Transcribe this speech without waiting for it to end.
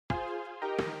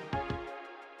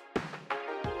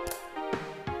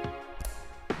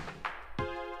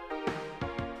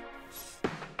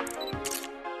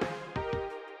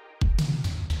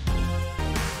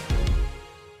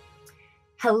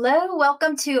Hello,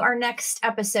 welcome to our next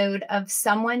episode of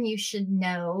Someone You Should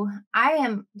Know. I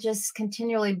am just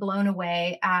continually blown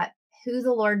away at who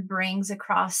the Lord brings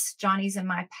across Johnny's and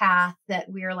my path that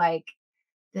we're like,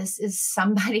 this is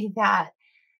somebody that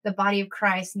the body of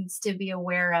Christ needs to be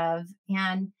aware of.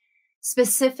 And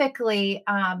specifically,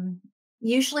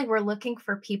 usually we're looking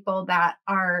for people that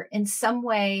are in some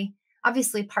way,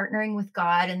 obviously partnering with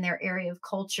God in their area of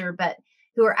culture, but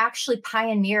who are actually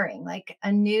pioneering like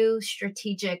a new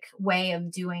strategic way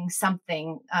of doing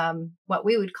something, what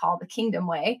we would call the kingdom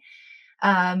way.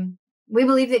 We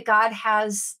believe that God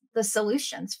has the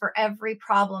solutions for every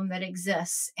problem that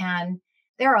exists. And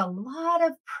there are a lot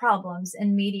of problems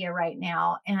in media right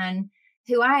now. And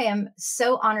who I am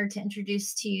so honored to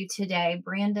introduce to you today,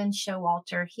 Brandon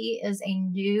Showalter. He is a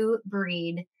new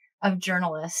breed of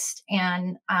journalist.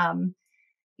 And,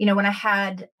 when I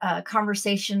had a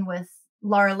conversation with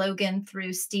Laura Logan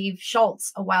through Steve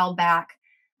Schultz a while back,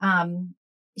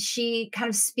 she kind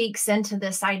of speaks into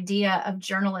this idea of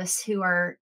journalists who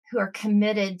are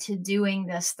committed to doing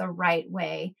this the right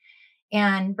way.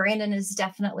 And Brandon is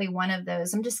definitely one of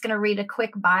those. I'm just going to read a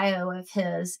quick bio of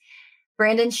his.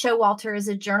 Brandon Showalter is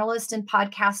a journalist and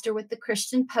podcaster with the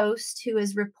Christian Post who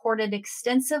has reported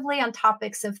extensively on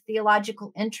topics of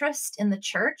theological interest in the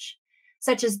church,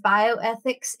 such as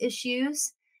bioethics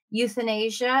issues,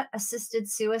 euthanasia,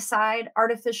 assisted suicide,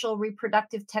 artificial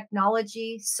reproductive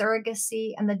technology,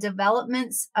 surrogacy, and the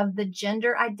developments of the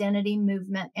gender identity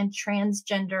movement and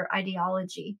transgender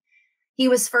ideology. He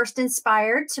was first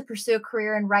inspired to pursue a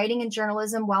career in writing and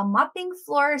journalism while mopping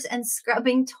floors and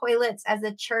scrubbing toilets as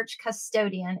a church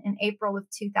custodian in April of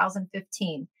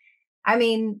 2015. I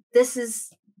mean, this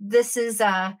is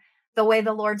the way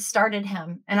the Lord started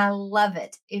him. And I love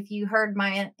it. If you heard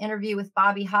my interview with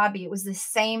Bobby Hobby, it was the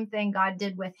same thing God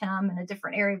did with him in a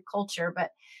different area of culture.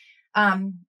 But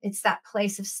it's that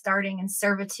place of starting in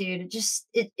servitude.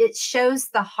 It shows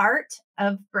the heart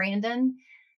of Brandon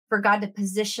for God to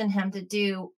position him to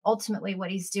do ultimately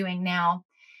what he's doing now.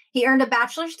 He earned a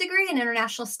bachelor's degree in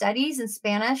international studies in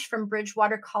Spanish from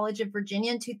Bridgewater College of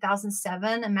Virginia in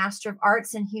 2007, a Master of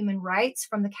Arts in Human Rights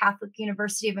from the Catholic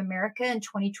University of America in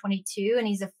 2022, and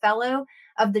he's a fellow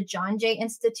of the John Jay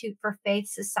Institute for Faith,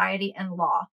 Society, and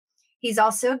Law. He's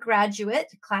also a graduate,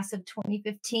 class of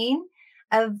 2015,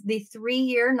 of the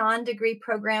 3-year non-degree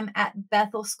program at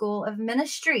Bethel School of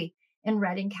Ministry in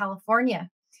Redding, California.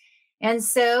 And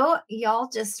so y'all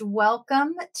just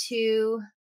welcome to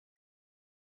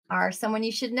our Someone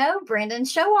You Should Know, Brandon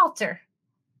Showalter.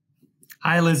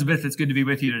 Hi, Elizabeth. It's good to be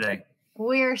with you today.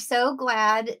 We're so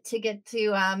glad to get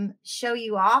to show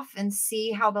you off and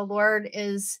see how the Lord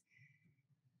is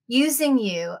using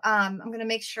you. I'm going to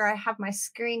make sure I have my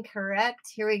screen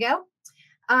correct. Here we go.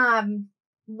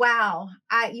 Wow.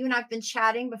 You and I've been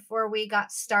chatting before we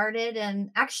got started, and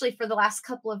actually for the last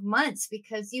couple of months,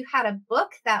 because you had a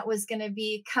book that was going to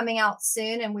be coming out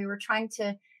soon, and we were trying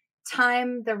to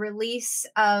time the release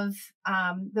of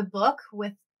the book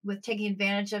with taking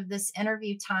advantage of this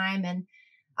interview time.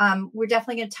 And we're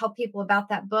definitely going to tell people about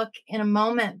that book in a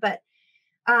moment. But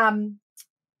I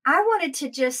wanted to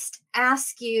just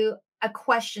ask you a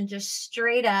question just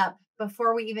straight up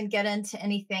before we even get into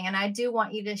anything. And I do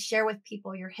want you to share with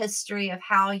people your history of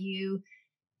how you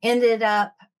ended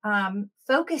up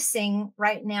focusing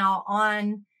right now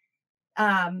on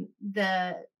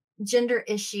the gender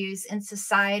issues in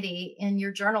society in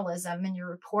your journalism and your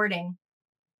reporting.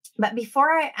 But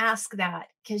before I ask that,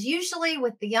 because usually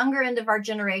with the younger end of our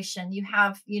generation, you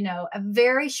have, a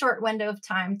very short window of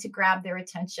time to grab their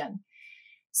attention.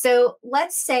 So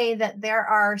let's say that there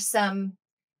are some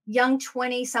young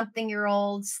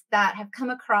 20-something-year-olds that have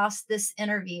come across this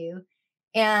interview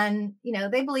and,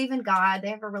 they believe in God.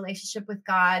 They have a relationship with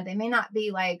God. They may not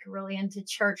be like really into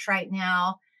church right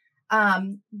now,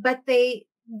 but they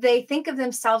think of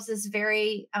themselves as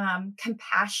very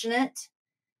compassionate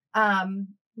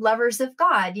lovers of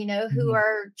God, who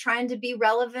are trying to be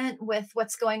relevant with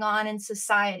what's going on in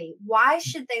society. Why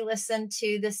should they listen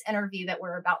to this interview that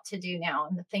we're about to do now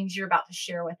and the things you're about to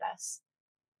share with us?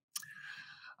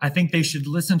 I think they should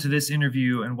listen to this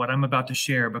interview and what I'm about to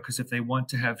share, because if they want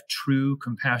to have true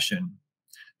compassion,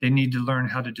 they need to learn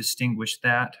how to distinguish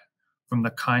that from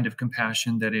the kind of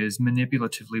compassion that is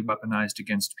manipulatively weaponized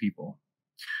against people.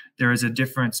 There is a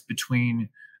difference between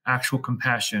actual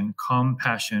compassion,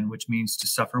 which means to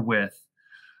suffer with,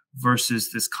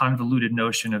 versus this convoluted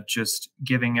notion of just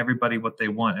giving everybody what they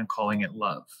want and calling it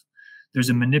love.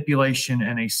 There's a manipulation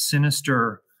and a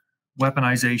sinister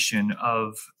weaponization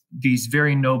of these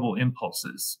very noble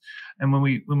impulses. And when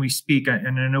we speak,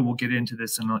 and I know we'll get into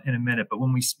this in a minute, but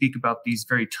when we speak about these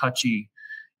very touchy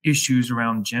issues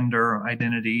around gender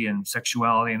identity and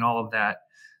sexuality and all of that,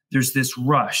 there's this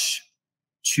rush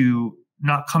to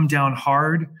not come down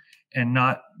hard and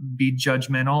not be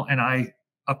judgmental. And I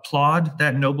applaud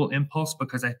that noble impulse,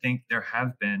 because I think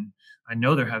I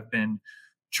know there have been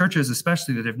churches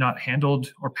especially that have not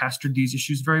handled or pastored these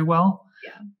issues very well.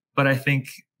 Yeah. But I think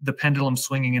the pendulum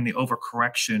swinging in the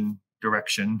overcorrection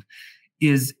direction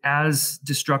is as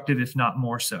destructive, if not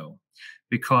more so,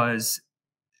 because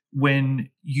when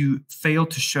you fail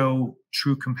to show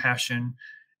true compassion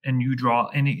and you draw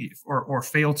any or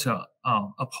fail to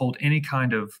uphold any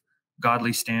kind of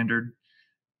godly standard,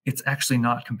 it's actually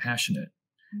not compassionate.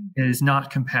 It is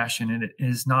not compassion, and it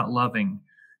is not loving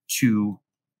to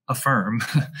affirm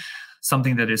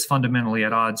something that is fundamentally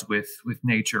at odds with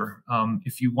nature.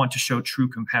 If you want to show true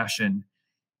compassion,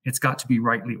 it's got to be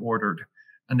rightly ordered.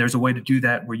 And there's a way to do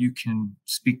that where you can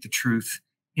speak the truth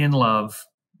in love,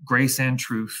 grace and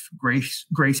truth. Grace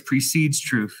precedes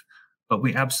truth, but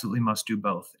we absolutely must do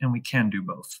both, and we can do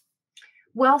both.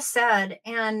 Well said.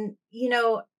 And,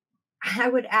 I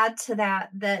would add to that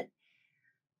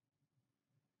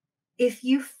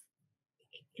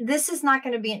this is not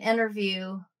going to be an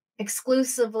interview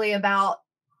exclusively about,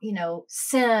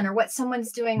 sin or what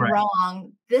someone's doing Right.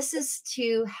 wrong. This is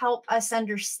to help us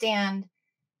understand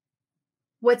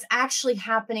what's actually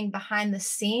happening behind the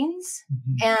scenes,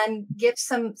 and give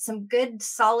some good,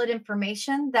 solid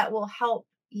information that will help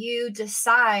you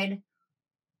decide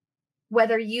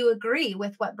whether you agree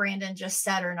with what Brandon just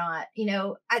said or not.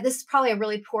 This is probably a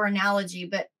really poor analogy,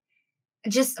 but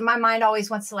just my mind always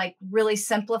wants to really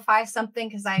simplify something,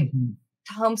 because I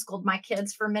homeschooled my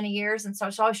kids for many years. And so I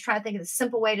was always trying to think of the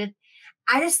simple way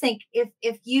I just think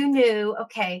if you knew,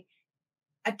 okay,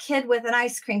 a kid with an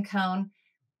ice cream cone,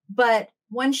 but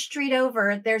one street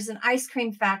over, there's an ice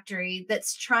cream factory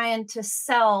that's trying to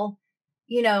sell,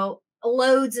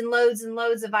 loads and loads and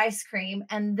loads of ice cream.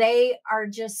 And they are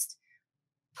just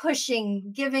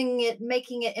pushing,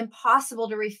 making it impossible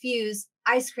to refuse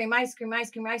ice cream, ice cream,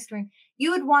 ice cream, ice cream.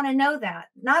 You would want to know that,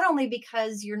 not only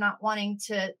because you're not wanting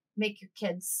to make your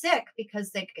kids sick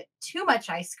because they get too much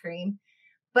ice cream,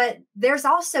 but there's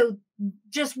also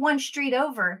just one street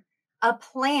over a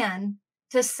plan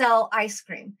to sell ice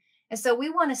cream. And so we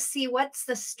want to see what's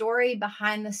the story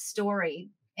behind the story,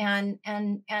 and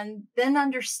then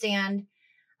understand,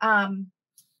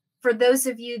 for those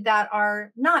of you that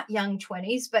are not young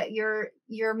 20s, but you're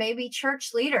maybe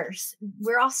church leaders,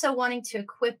 we're also wanting to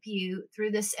equip you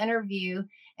through this interview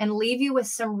and leave you with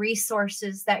some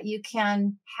resources that you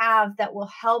can have that will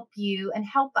help you and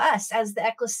help us as the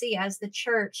ecclesia, as the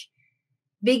church,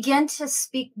 begin to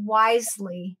speak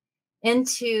wisely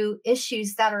into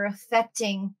issues that are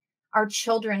affecting our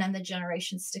children and the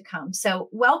generations to come. So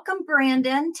welcome,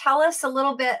 Brandon. Tell us a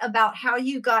little bit about how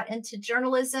you got into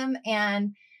journalism,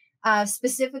 and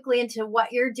specifically into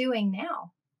what you're doing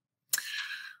now.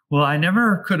 Well, I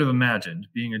never could have imagined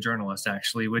being a journalist,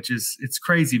 actually, it's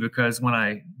crazy, because when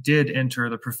I did enter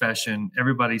the profession,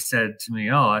 everybody said to me,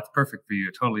 "Oh, that's perfect for you.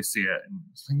 I totally see it." And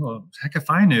I was like, well, heck if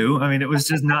I knew. I mean, it was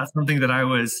just not something that I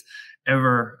was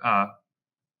ever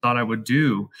thought I would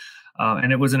do.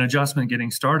 And it was an adjustment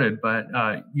getting started. But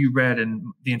you read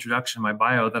in the introduction of my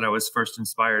bio that I was first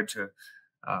inspired to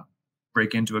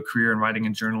break into a career in writing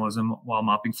and journalism while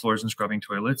mopping floors and scrubbing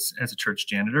toilets as a church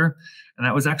janitor. And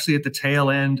that was actually at the tail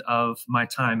end of my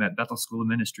time at Bethel School of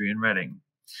Ministry in Reading,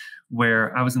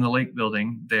 where I was in the Lake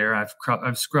building there.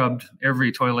 I've scrubbed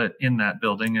every toilet in that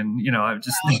building, and, I've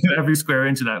just every square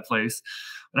inch of that place.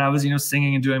 But I was,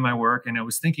 singing and doing my work, and I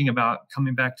was thinking about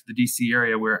coming back to the DC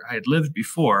area where I had lived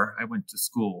before I went to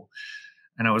school.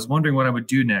 And I was wondering what I would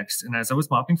do next. And as I was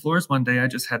mopping floors one day, I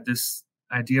just had this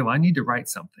idea, well, I need to write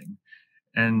something.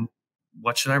 And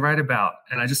what should I write about?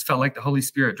 And I just felt like the Holy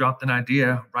Spirit dropped an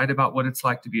idea, write about what it's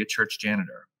like to be a church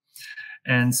janitor.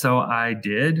 And so I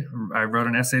did. I wrote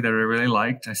an essay that I really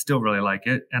liked. I still really like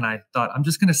it. And I thought, I'm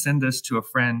just going to send this to a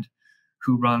friend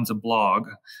who runs a blog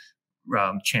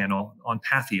channel on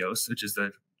Patheos, which is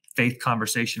the faith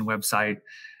conversation website.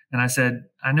 And I said,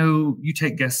 I know you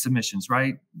take guest submissions,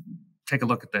 right? Take a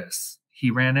look at this. He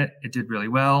ran it. It did really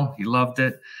well. He loved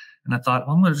it. And I thought,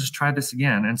 well, I'm going to just try this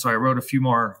again. And so I wrote a few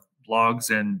more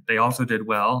blogs, and they also did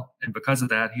well. And because of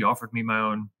that, he offered me my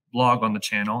own blog on the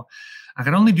channel. I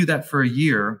could only do that for a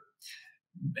year.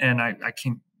 And I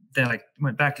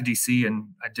went back to DC, and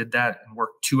I did that and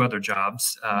worked 2 other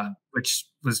jobs, which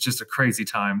was just a crazy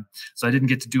time. So I didn't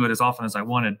get to do it as often as I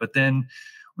wanted. But then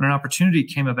when an opportunity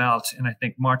came about in, I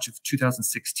think, March of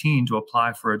 2016 to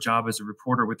apply for a job as a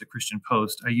reporter with the Christian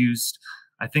Post,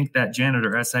 I I think that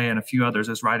janitor essay and a few others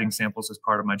as writing samples as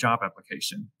part of my job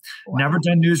application. Wow. Never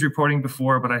done news reporting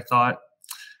before, but I thought,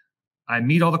 I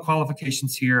meet all the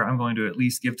qualifications here. I'm going to at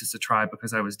least give this a try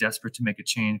because I was desperate to make a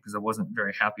change because I wasn't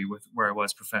very happy with where I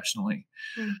was professionally.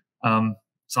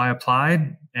 So I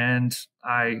applied and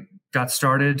I got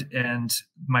started. And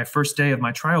my first day of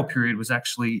my trial period was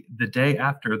actually the day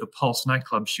after the Pulse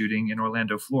nightclub shooting in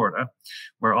Orlando, Florida,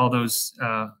 where all those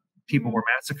people were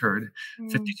massacred,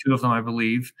 52 of them, I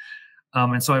believe.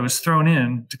 And so I was thrown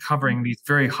in to covering these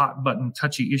very hot button,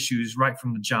 touchy issues right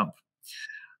from the jump.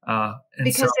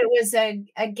 Because it was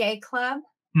a gay club?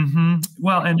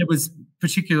 Well, and it was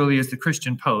particularly as the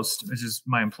Christian Post, which is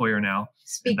my employer now.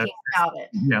 Speaking about it.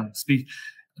 Yeah,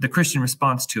 the Christian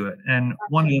response to it. And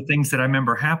one of the things that I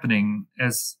remember happening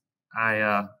as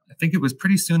I think it was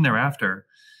pretty soon thereafter,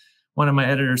 one of my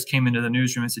editors came into the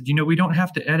newsroom and said, we don't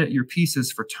have to edit your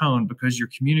pieces for tone because you're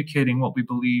communicating what we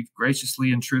believe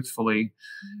graciously and truthfully.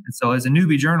 And so as a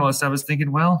newbie journalist, I was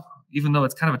thinking, well, even though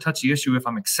it's kind of a touchy issue, if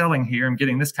I'm excelling here, I'm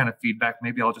getting this kind of feedback,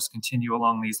 maybe I'll just continue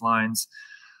along these lines.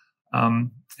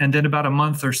 And then about a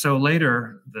month or so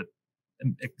later, the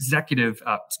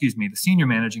senior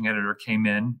managing editor came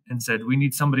in and said, we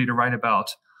need somebody to write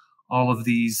about all of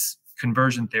these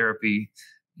conversion therapy,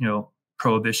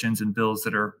 prohibitions and bills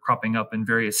that are cropping up in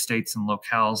various states and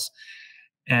locales.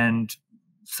 And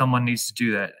someone needs to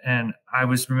do that. And I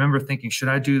remember thinking, should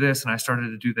I do this? And I started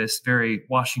to do this very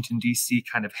Washington, D.C.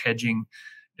 kind of hedging.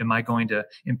 Am I going to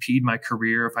impede my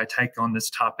career if I take on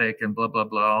this topic and blah, blah,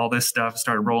 blah, all this stuff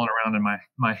started rolling around in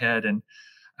my head. And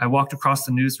I walked across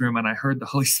the newsroom and I heard the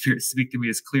Holy Spirit speak to me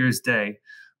as clear as day.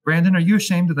 Brandon, are you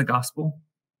ashamed of the gospel?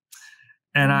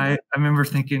 And I remember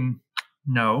thinking,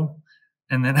 no.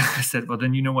 And then I said, well,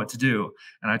 then you know what to do.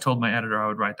 And I told my editor I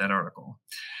would write that article.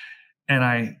 And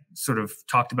I sort of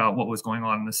talked about what was going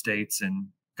on in the States and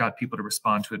got people to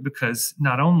respond to it, because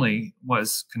not only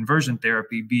was conversion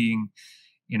therapy being,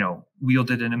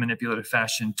 wielded in a manipulative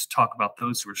fashion to talk about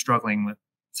those who are struggling with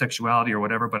sexuality or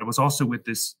whatever, but it was also with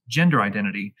this gender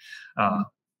identity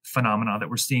phenomena that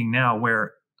we're seeing now,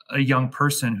 where a young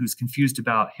person who's confused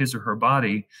about his or her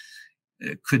body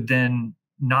could then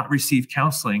not receive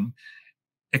counseling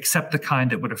except the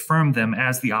kind that would affirm them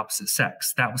as the opposite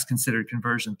sex. That was considered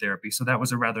conversion therapy. So that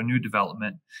was a rather new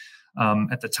development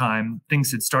at the time.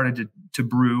 Things had started to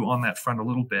brew on that front a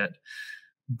little bit.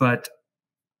 But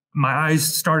my eyes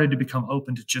started to become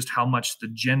open to just how much the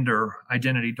gender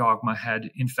identity dogma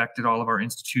had infected all of our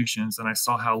institutions. And I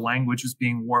saw how language was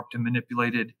being warped and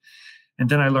manipulated. And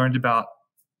then I learned about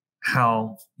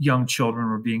how young children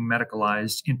were being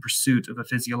medicalized in pursuit of a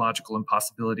physiological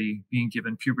impossibility, being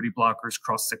given puberty blockers,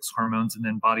 cross-sex hormones, and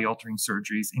then body-altering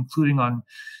surgeries, including on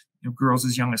girls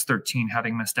as young as 13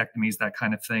 having mastectomies, that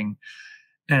kind of thing.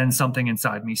 And something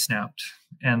inside me snapped.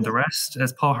 And the rest,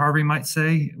 as Paul Harvey might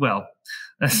say, well,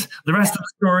 that's the rest of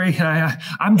the story.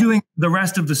 I'm doing the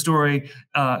rest of the story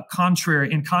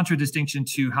in contradistinction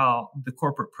to how the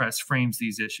corporate press frames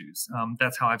these issues.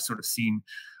 That's how I've sort of seen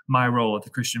my role at the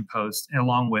Christian Post,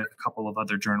 along with a couple of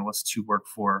other journalists who work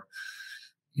for,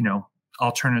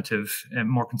 alternative and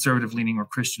more conservative leaning or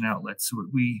Christian outlets. So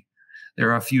there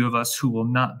are a few of us who will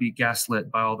not be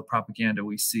gaslit by all the propaganda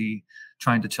we see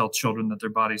trying to tell children that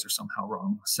their bodies are somehow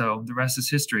wrong. So the rest is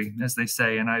history, as they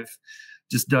say. And I've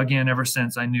just dug in ever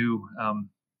since I knew.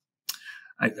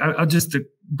 I'll just a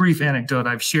brief anecdote.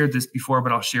 I've shared this before,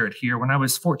 but I'll share it here. When I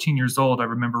was 14 years old, I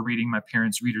remember reading my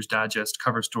parents' Reader's Digest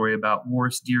cover story about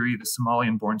Waris Dirie, the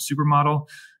Somalian-born supermodel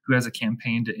who has a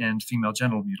campaign to end female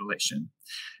genital mutilation.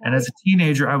 And as a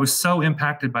teenager, I was so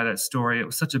impacted by that story. It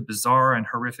was such a bizarre and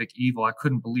horrific evil. I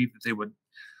couldn't believe that they would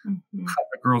cut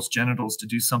a girl's genitals to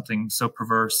do something so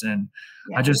perverse. And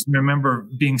I just remember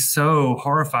being so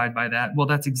horrified by that. Well,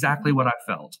 that's exactly what I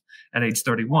felt at age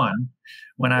 31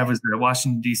 when I was a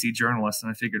Washington, D.C. journalist.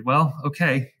 And I figured, well,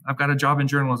 okay, I've got a job in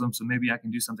journalism, so maybe I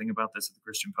can do something about this at the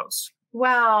Christian Post.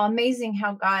 Wow. Amazing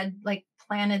how God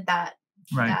planted that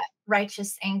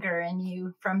righteous anger in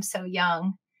you from so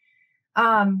young.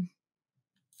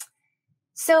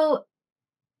 So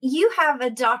you have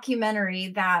a documentary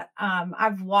that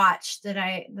I've watched that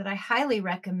I highly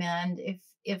recommend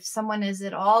if someone is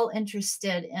at all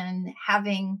interested in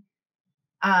having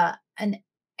an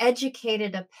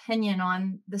educated opinion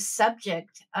on the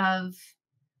subject of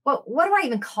what do I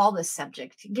even call this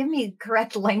subject? Give me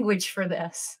correct language for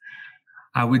this.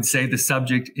 I would say the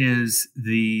subject is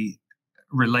the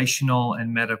relational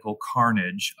and medical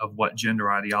carnage of what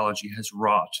gender ideology has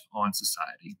wrought on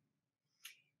society.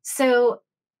 So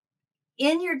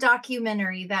in your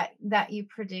documentary that you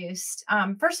produced,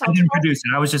 first of I all, didn't produce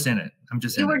it. I was just in it. I'm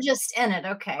just you in were it. just in it.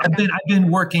 Okay. I've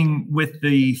been working with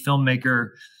the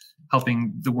filmmaker,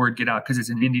 helping the word get out, because it's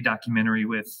an indie documentary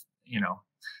with,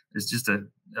 it's just a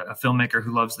filmmaker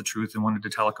who loves the truth and wanted to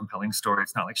tell a compelling story.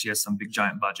 It's not like she has some big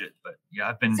giant budget, but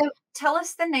yeah, So tell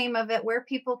us the name of it, where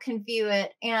people can view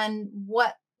it, and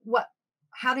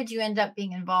how did you end up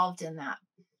being involved in that?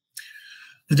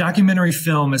 The documentary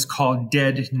film is called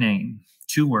Dead Name,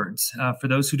 2 words. For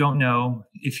those who don't know,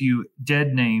 if you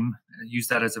dead name, use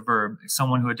that as a verb,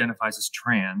 someone who identifies as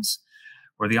trans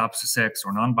or the opposite sex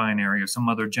or non-binary or some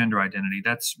other gender identity,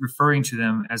 that's referring to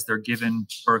them as their given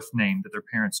birth name that their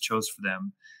parents chose for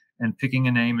them. And picking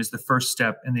a name is the first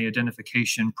step in the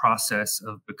identification process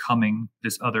of becoming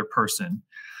this other person.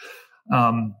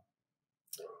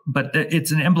 But the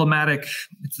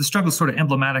struggle is sort of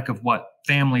emblematic of what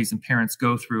families and parents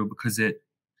go through, because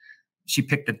she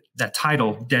picked that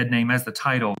title, Dead Name, as the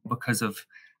title because of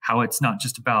how it's not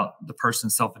just about the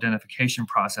person's self-identification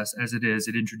process as it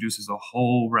introduces a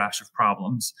whole rash of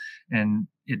problems, and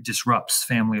it disrupts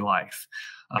family life.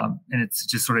 And it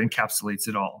just sort of encapsulates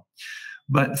it all.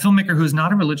 But the filmmaker, who is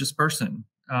not a religious person,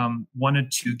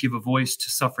 wanted to give a voice to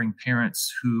suffering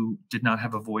parents who did not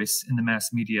have a voice in the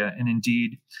mass media. And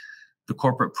indeed, the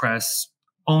corporate press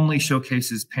only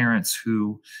showcases parents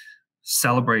who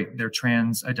celebrate their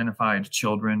trans-identified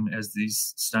children as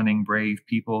these stunning, brave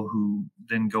people who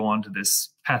then go on to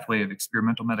this pathway of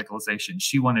experimental medicalization.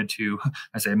 She wanted to,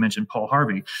 as I mentioned, Paul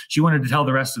Harvey, she wanted to tell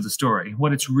the rest of the story,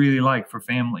 what it's really like for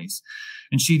families.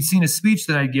 And she'd seen a speech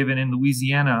that I'd given in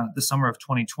Louisiana the summer of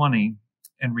 2020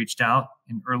 and reached out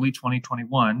in early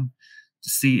 2021 to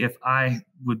see if I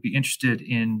would be interested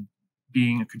in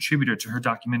being a contributor to her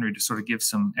documentary to sort of give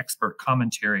some expert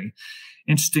commentary.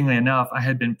 Interestingly enough, I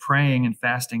had been praying and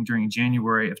fasting during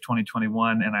January of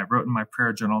 2021, and I wrote in my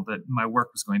prayer journal that my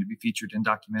work was going to be featured in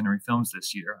documentary films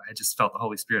this year. I just felt the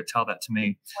Holy Spirit tell that to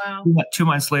me. Wow. 2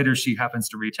 months later, she happens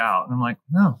to reach out, and I'm like,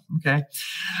 oh, okay.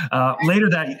 Later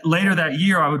that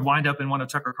year, I would wind up in one of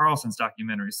Tucker Carlson's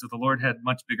documentaries. So the Lord had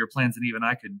much bigger plans than even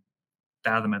I could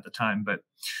fathom at the time. But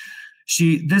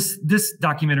this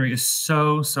documentary is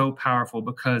so powerful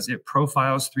because it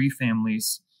profiles 3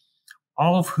 families,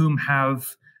 all of whom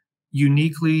have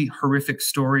uniquely horrific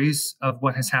stories of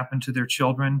what has happened to their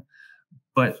children,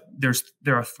 but there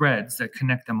are threads that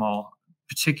connect them all,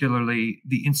 particularly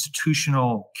the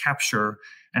institutional capture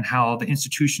and how the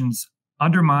institutions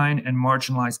undermine and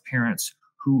marginalize parents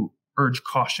who urge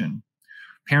caution.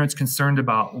 Parents concerned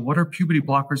about, what are puberty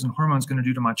blockers and hormones going to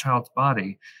do to my child's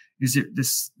body? Is it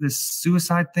this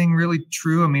suicide thing really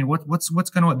true? I mean, what's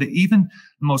going to, even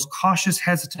the most cautious,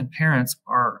 hesitant parents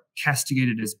are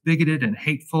castigated as bigoted and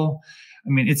hateful.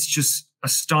 I mean, it's just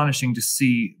astonishing to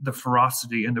see the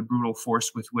ferocity and the brutal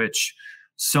force with which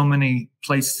so many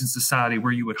places in society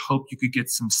where you would hope you could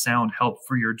get some sound help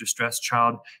for your distressed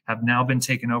child have now been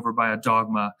taken over by a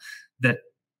dogma that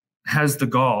has the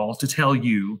gall to tell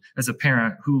you, as a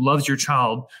parent who loves your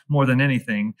child more than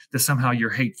anything, that somehow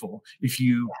you're hateful if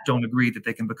you don't agree that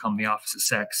they can become the opposite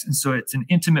sex. And so it's an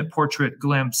intimate portrait,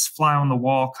 glimpse, fly on the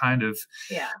wall kind of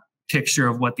picture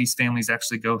of what these families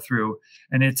actually go through.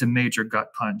 And it's a major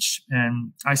gut punch.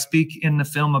 And I speak in the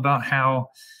film about how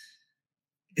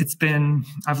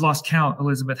I've lost count,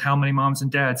 Elizabeth, how many moms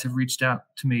and dads have reached out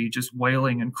to me just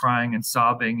wailing and crying and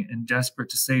sobbing and desperate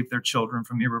to save their children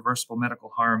from irreversible medical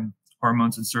harm,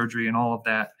 hormones and surgery and all of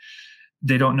that.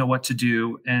 They don't know what to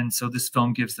do. And so this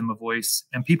film gives them a voice,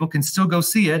 and people can still go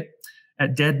see it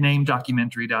at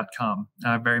deadnamedocumentary.com.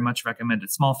 I very much recommend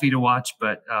it. Small fee to watch,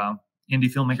 but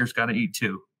indie filmmakers got to eat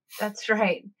too. That's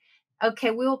right.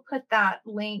 Okay, we will put that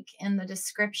link in the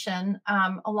description,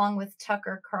 along with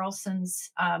Tucker Carlson's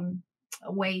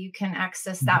way you can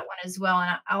access that one as well.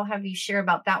 And I'll have you share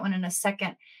about that one in a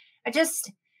second. I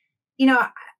just,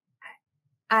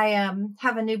 I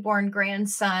have a newborn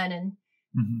grandson,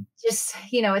 and just,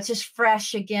 it's just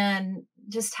fresh again,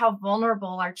 just how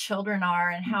vulnerable our children are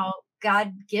and how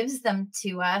God gives them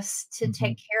to us to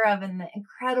take care of, and the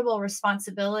incredible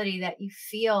responsibility that you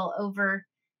feel over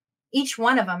each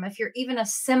one of them. If you're even a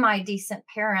semi-decent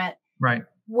parent, right,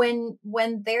 when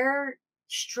they're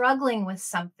struggling with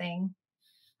something,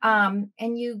 and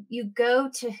you go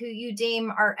to who you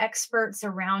deem are experts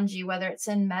around you, whether it's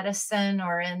in medicine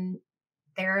or in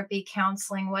therapy,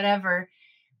 counseling, whatever,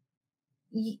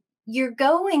 you're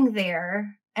going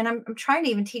there. And I'm trying to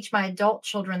even teach my adult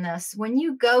children this. When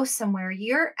you go somewhere,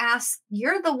 you're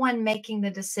the one making the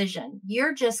decision.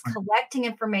 You're just collecting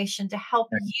information to help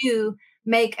you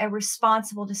make a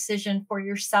responsible decision for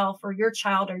yourself or your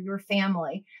child or your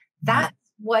family. That's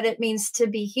what it means to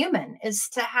be human, is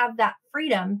to have that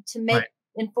freedom to make Right.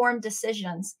 informed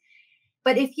decisions.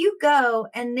 But if you go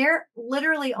and they're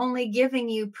literally only giving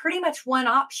you pretty much one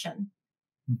option,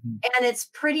 Mhm. and it's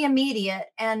pretty immediate,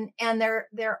 and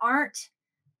there aren't,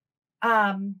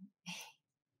 um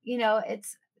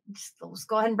it's just, let's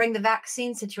go ahead and bring the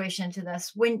vaccine situation into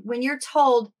this. When you're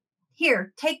told,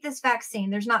 here, take this vaccine,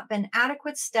 there's not been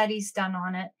adequate studies done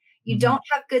on it. You Mhm. don't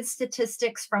have good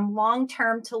statistics from long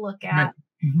term to look Right. at.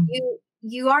 Mhm.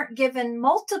 You aren't given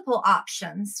multiple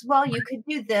options. Well, you Right. could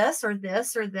do this or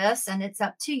this or this, and it's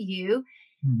up to you.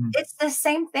 Mhm. It's the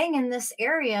same thing in this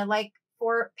area. Like,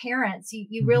 for parents,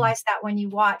 you Mhm. realize that when you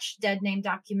watch Dead Name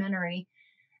documentary.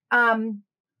 Um,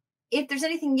 if there's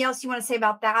anything else you want to say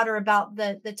about that, or about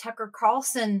the Tucker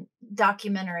Carlson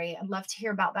documentary, I'd love to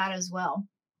hear about that as well.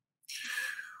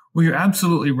 Well, you're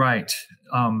absolutely right.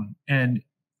 And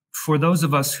for those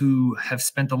of us who have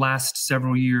spent the last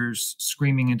several years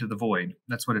screaming into the void,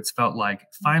 that's what it's felt like.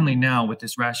 Finally, now with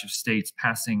this rash of states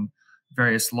passing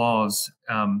various laws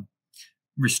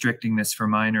restricting this for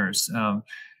minors,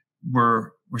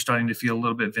 we're starting to feel a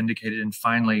little bit vindicated. And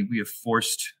finally, we have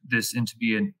forced this into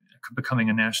becoming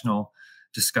a national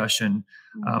discussion.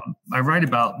 I write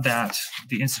about that,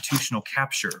 the institutional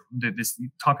capture. This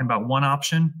talking about one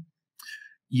option.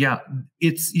 Yeah,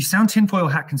 you sound tinfoil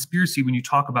hat conspiracy when you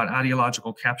talk about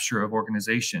ideological capture of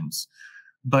organizations,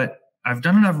 but I've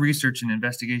done enough research and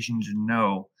investigation to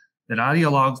know that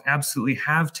ideologues absolutely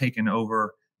have taken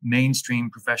over mainstream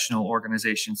professional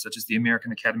organizations such as the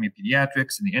American Academy of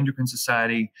Pediatrics and the Endocrine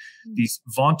Society, these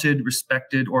vaunted,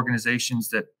 respected organizations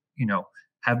that,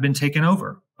 have been taken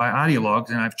over by ideologues.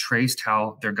 And I've traced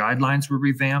how their guidelines were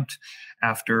revamped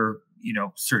after,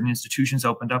 certain institutions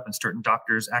opened up and certain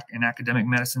doctors in academic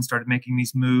medicine started making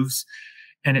these moves.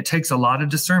 And it takes a lot of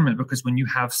discernment, because when you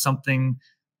have something,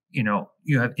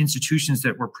 you have institutions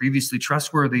that were previously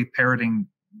trustworthy parroting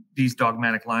these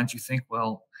dogmatic lines, you think,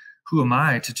 well, who am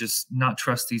I to just not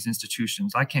trust these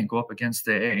institutions? I can't go up against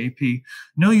the AAP.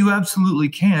 No, you absolutely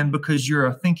can, because you're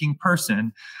a thinking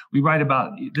person. We write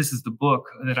about, this is the book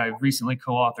that I recently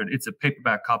co-authored. It's a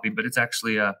paperback copy, but it's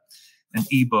actually an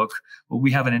ebook. But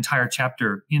we have an entire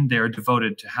chapter in there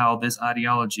devoted to how this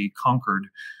ideology conquered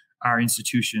our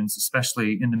institutions,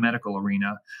 especially in the medical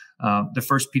arena. The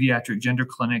first pediatric gender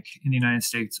clinic in the United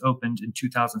States opened in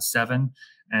 2007,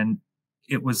 and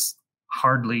it was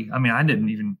I didn't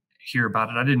even hear about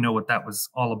it. I didn't know what that was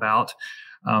all about.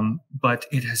 But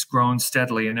it has grown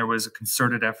steadily, and there was a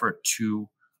concerted effort to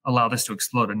allow this to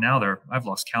explode. And now I've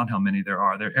lost count how many there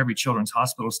are. Every children's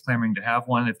hospital is clamoring to have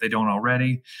one if they don't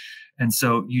already. And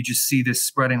so you just see this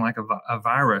spreading like a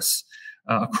virus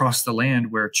across the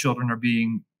land, where children are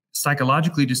being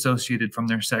psychologically dissociated from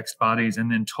their sexed bodies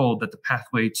and then told that the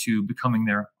pathway to becoming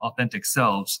their authentic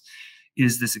selves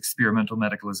is this experimental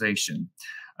medicalization.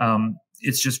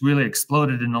 It's just really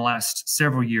exploded in the last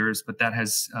several years, but that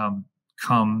has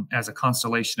come as a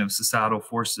constellation of societal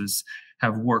forces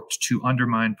have worked to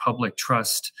undermine public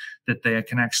trust that they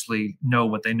can actually know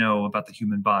what they know about the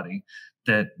human body.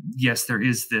 That, yes, there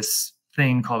is this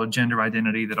thing called a gender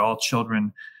identity that all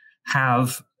children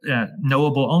have,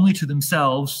 knowable only to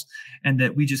themselves, and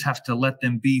that we just have to let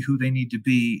them be who they need to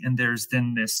be. And there's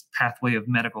then this pathway of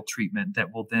medical treatment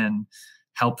that will then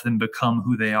help them become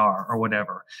who they are, or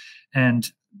whatever.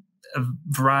 And a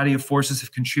variety of forces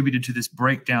have contributed to this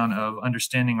breakdown of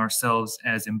understanding ourselves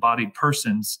as embodied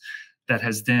persons that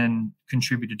has then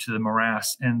contributed to the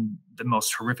morass and the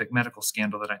most horrific medical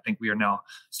scandal that I think we are now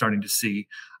starting to see.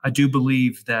 I do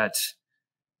believe that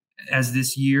as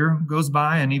this year goes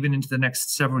by, and even into the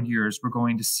next several years, we're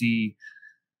going to see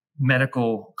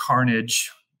medical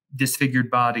carnage,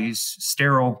 disfigured bodies,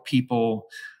 sterile people,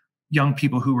 young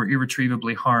people who were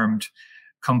irretrievably harmed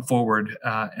come forward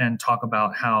and talk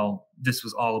about how this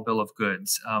was all a bill of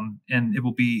goods. And it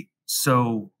will be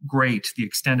so great, the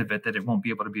extent of it, that it won't be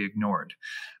able to be ignored.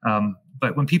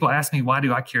 But when people ask me, why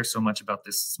do I care so much about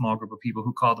this small group of people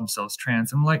who call themselves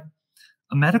trans? I'm like,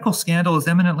 a medical scandal is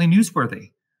eminently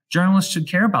newsworthy. Journalists should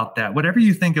care about that. Whatever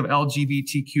you think of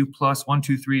LGBTQ plus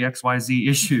 123 XYZ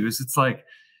issues, it's like,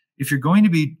 if you're going to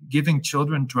be giving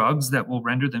children drugs that will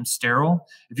render them sterile,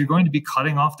 if you're going to be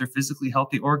cutting off their physically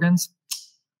healthy organs,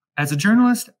 as a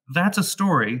journalist, that's a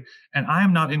story. And I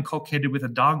am not inculcated with a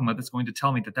dogma that's going to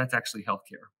tell me that that's actually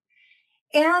healthcare.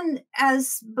 And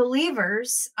as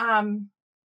believers, and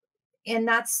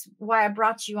that's why I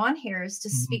brought you on here, is to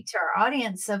speak to our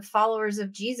audience of followers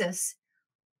of Jesus.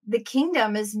 The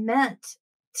kingdom is meant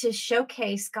to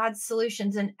showcase God's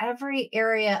solutions in every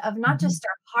area of not just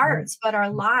our hearts, but our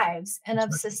lives and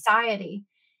of society,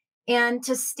 and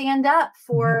to stand up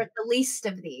for the least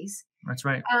of these. That's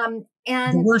right.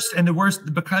 And The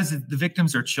worst, because the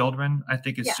victims are children, I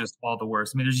think it's yeah, just all the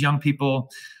worst. I mean, there's young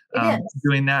people it is.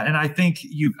 doing that. And I think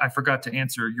I forgot to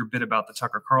answer your bit about the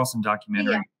Tucker Carlson Yeah.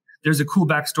 documentary. There's a cool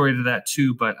backstory to that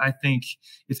too. But I think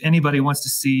if anybody wants to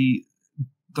see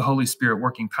the Holy Spirit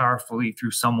working powerfully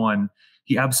through someone,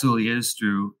 he absolutely is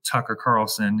through Tucker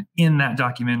Carlson. In that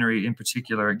documentary in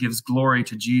particular, it gives glory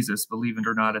to Jesus, believe it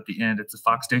or not, at the end. It's a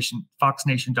Fox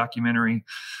Nation documentary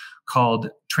called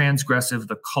Transgressive,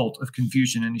 the Cult of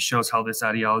Confusion. And he shows how this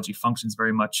ideology functions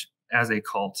very much as a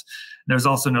cult. There's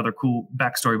also another cool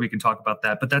backstory. We can talk about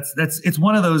that, but it's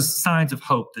one of those signs of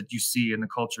hope that you see in the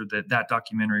culture that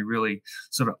documentary really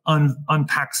sort of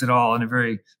unpacks it all in a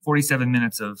very 47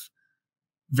 minutes of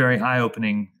very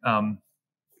eye-opening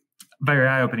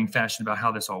fashion about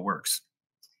how this all works.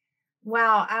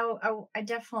 Wow, I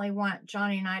definitely want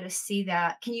Johnny and I to see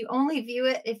that. Can you only view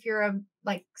it if you're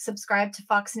subscribed to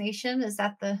Fox Nation? Is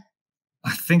that the?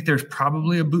 I think there's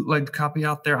probably a bootleg copy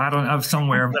out there. I don't know,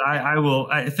 somewhere, but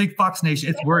I think Fox Nation,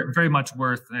 it's very much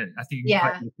worth it. I think you can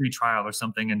Yeah, get a free trial or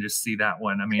something and just see that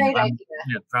one. I mean, great idea.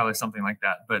 yeah, probably something like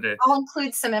that. But I'll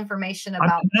include some information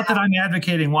about not that I'm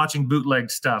advocating watching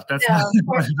bootleg stuff. That's no, not of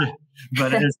course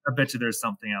what it is. But not. I bet you there's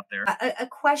something out there. A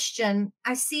question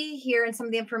I see here in some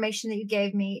of the information that you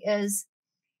gave me is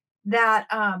that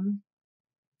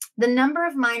the number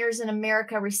of minors in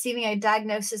America receiving a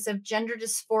diagnosis of gender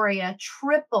dysphoria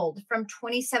tripled from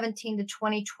 2017 to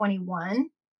 2021.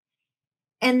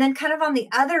 And then, kind of on the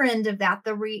other end of that,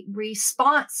 the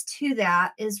response to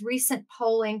that is recent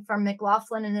polling from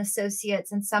McLaughlin and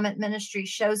Associates and Summit Ministry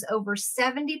shows over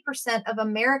 70% of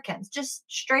Americans, just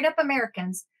straight up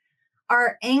Americans,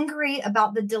 are angry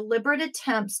about the deliberate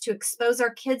attempts to expose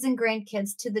our kids and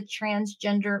grandkids to the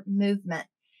transgender movement.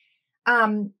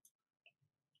 Um,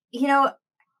 you know,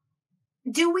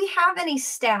 do we have any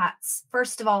stats,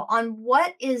 first of all, on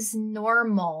what is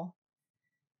normal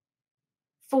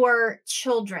for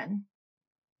children?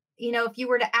 If you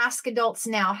were to ask adults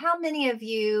now, how many of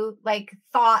you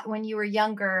thought when you were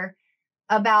younger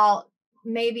about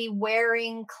maybe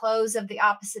wearing clothes of the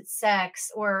opposite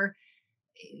sex, or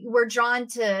were drawn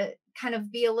to kind of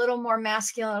be a little more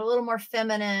masculine, a little more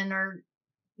feminine, or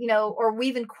we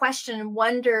even questioned and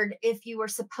wondered if you were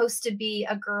supposed to be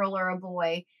a girl or a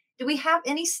boy? Do we have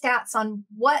any stats on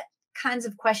what kinds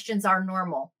of questions are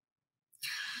normal?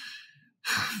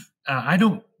 I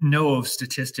don't know of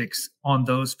statistics on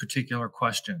those particular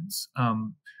questions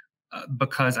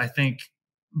because I think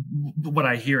what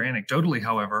I hear anecdotally,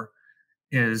 however,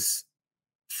 is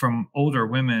from older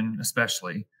women,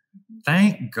 especially.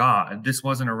 Thank God this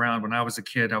wasn't around when I was a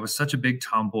kid. I was such a big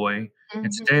tomboy, and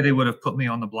today they would have put me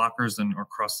on the blockers or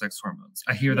cross-sex hormones.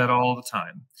 I hear that all the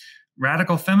time.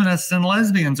 Radical feminists and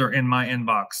lesbians are in my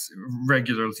inbox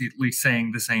regularly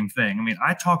saying the same thing. I mean,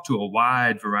 I talk to a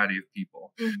wide variety of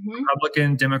people: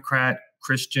 Republican, Democrat,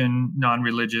 Christian,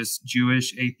 non-religious,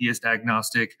 Jewish, atheist,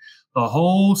 agnostic. The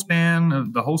whole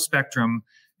spectrum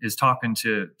is talking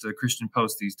to the Christian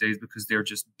Post these days because they're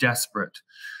just desperate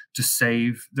to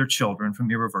save their children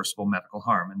from irreversible medical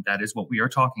harm. And that is what we are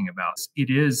talking about. It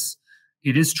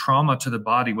is trauma to the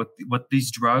body. What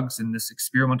these drugs and this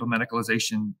experimental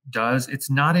medicalization does,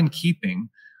 it's not in keeping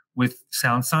with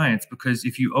sound science, because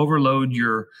if you overload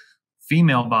your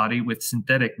female body with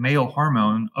synthetic male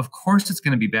hormone, of course it's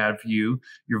going to be bad for you.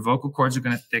 Your vocal cords are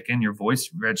going to thicken, your voice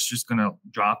register is going to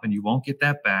drop, and you won't get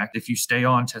that back. If you stay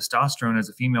on testosterone as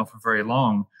a female for very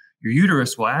long, your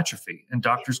uterus will atrophy, and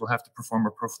doctors will have to perform a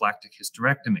prophylactic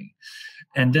hysterectomy.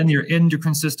 And then your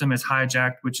endocrine system is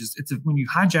hijacked, when you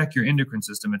hijack your endocrine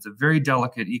system, it's a very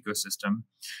delicate ecosystem,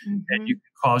 and you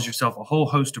can cause yourself a whole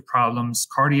host of problems: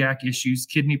 cardiac issues,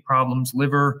 kidney problems,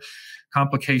 liver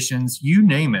complications, you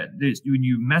name it. When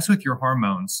you mess with your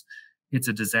hormones, it's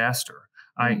a disaster.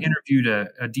 I interviewed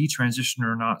a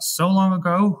detransitioner not so long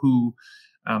ago who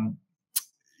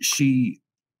she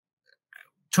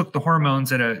took the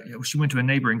hormones she went to a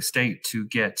neighboring state to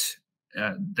get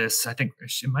this. I think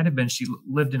it might have been, she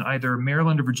lived in either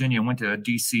Maryland or Virginia and went to a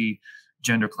DC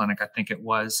gender clinic, I think it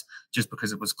was, just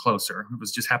because it was closer. It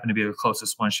was just happened to be the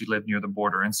closest one. She lived near the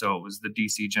border, and so it was the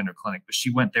DC gender clinic. But she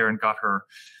went there and got her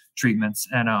treatments,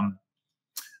 and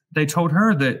they told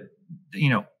her that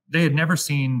they had never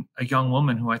seen a young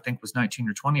woman who I think was 19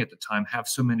 or 20 at the time have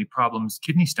so many problems,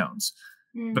 kidney stones,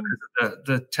 because of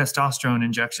the testosterone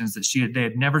injections that they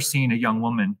had never seen a young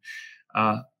woman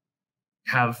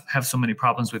have so many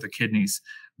problems with her kidneys,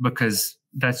 because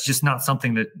that's just not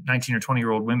something that 19 or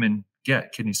 20-year-old women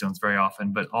get, kidney stones, very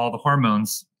often. But all the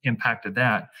hormones impacted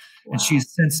that. Wow. And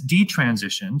she's since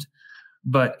detransitioned,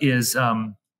 but is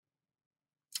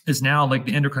is now like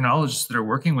the endocrinologists that are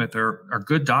working with her are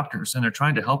good doctors and they're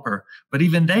trying to help her. But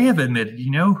even they have admitted,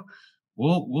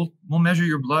 we'll measure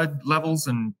your blood levels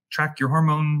and track your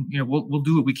hormone. We'll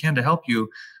do what we can to help you.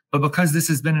 But because this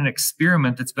has been an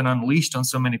experiment that's been unleashed on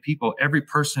so many people, every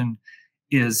person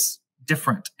is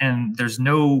different, and there's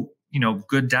no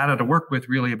good data to work with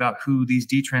really about who these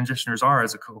detransitioners are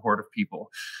as a cohort of people.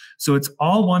 So it's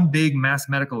all one big mass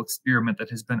medical experiment that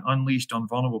has been unleashed on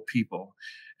vulnerable people.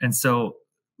 And so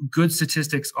good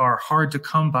statistics are hard to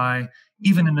come by,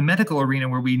 even in the medical arena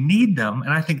where we need them.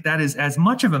 And I think that is as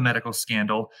much of a medical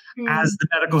scandal as the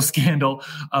medical scandal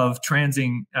of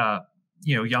transing,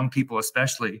 young people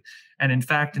especially. And in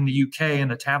fact, in the UK, in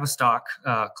the Tavistock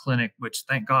clinic, which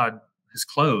thank God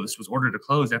was ordered to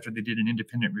close after they did an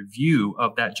independent review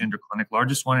of that gender clinic,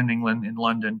 largest one in England, in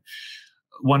London.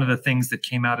 One of the things that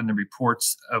came out in the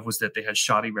reports was that they had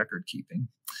shoddy record keeping.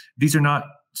 These are not,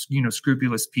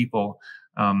 scrupulous people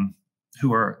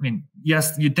who are,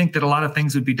 yes, you'd think that a lot of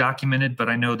things would be documented, but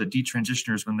I know that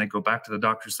detransitioners, when they go back to the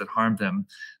doctors that harmed them,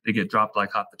 they get dropped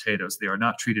like hot potatoes. They are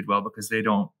not treated well because they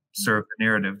don't serve the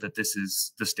narrative that this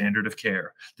is the standard of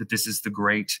care, that this is the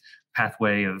great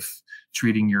pathway of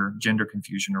treating your gender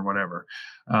confusion or whatever.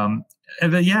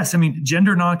 But yes,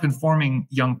 gender nonconforming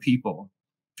young people,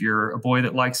 if you're a boy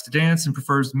that likes to dance and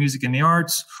prefers music and the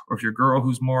arts, or if you're a girl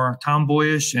who's more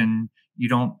tomboyish and you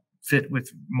don't fit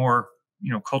with more,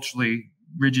 culturally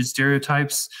rigid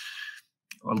stereotypes,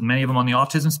 many of them on the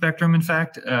autism spectrum, in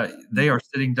fact, they are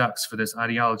sitting ducks for this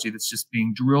ideology that's just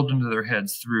being drilled into their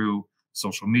heads through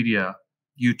social media,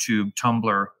 YouTube,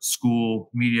 Tumblr,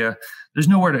 school, media. There's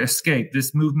nowhere to escape.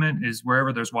 This movement is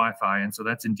wherever there's Wi-Fi. And so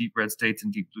that's in deep red states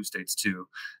and deep blue states too.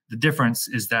 The difference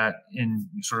is that in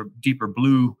sort of deeper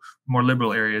blue, more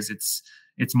liberal areas,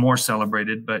 it's more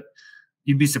celebrated, but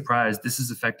you'd be surprised. This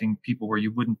is affecting people where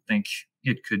you wouldn't think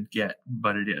it could get,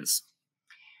 but it is.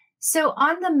 So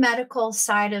on the medical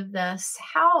side of this,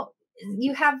 how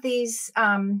you have these,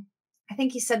 I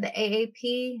think you said the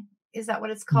AAP, is that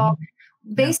what it's called?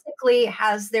 Mm-hmm. Basically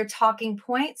has their talking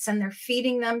points, and they're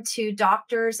feeding them to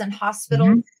doctors and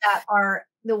hospitals that are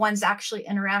the ones actually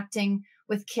interacting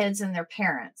with kids and their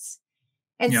parents.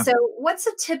 And so what's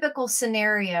a typical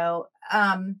scenario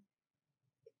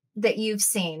that you've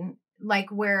seen, like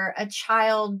where a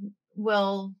child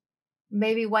will,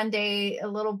 maybe one day a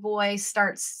little boy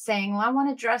starts saying, well, I want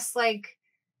to dress like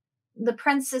the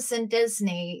princess in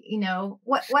Disney,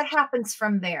 what happens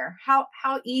from there? How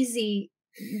easy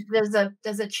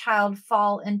does a child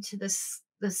fall into this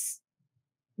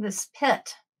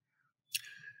pit?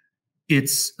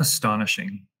 It's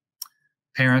astonishing.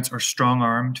 Parents are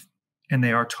strong-armed and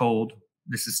they are told,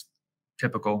 this is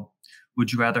typical,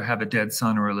 would you rather have a dead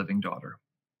son or a living daughter?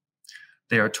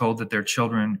 They are told that their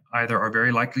children either are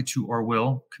very likely to or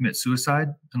will commit suicide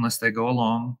unless they go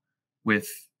along with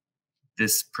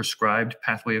this prescribed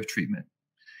pathway of treatment.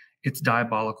 It's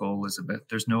diabolical, Elizabeth.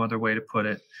 There's no other way to put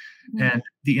it. Mm-hmm. And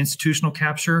the institutional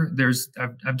capture,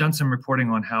 I've done some reporting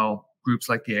on how groups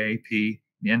like the AAP,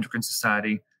 the Endocrine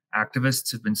Society,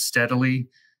 activists have been steadily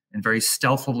and very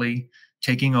stealthily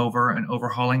taking over and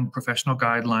overhauling professional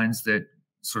guidelines that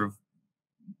sort of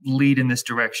lead in this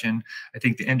direction. I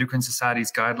think the Endocrine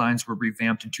Society's guidelines were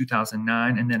revamped in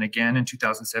 2009 and then again in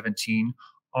 2017,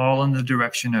 all in the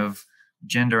direction of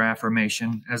gender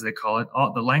affirmation, as they call it.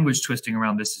 All the language twisting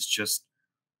around this is just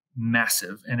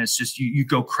massive. And it's just, you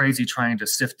go crazy trying to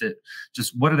sift it.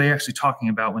 Just what are they actually talking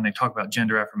about when they talk about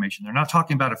gender affirmation? They're not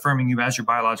talking about affirming you as your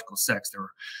biological sex.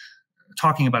 They're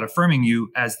talking about affirming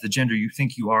you as the gender you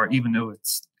think you are, even though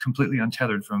it's completely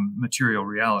untethered from material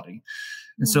reality.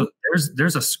 And so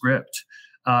there's a script.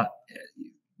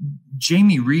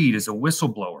 Jamie Reed is a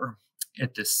whistleblower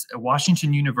at this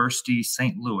Washington University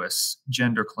St. Louis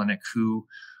gender clinic who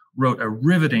wrote a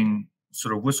riveting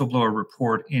sort of whistleblower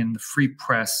report in the Free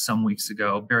Press some weeks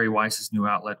ago, Barry Weiss's new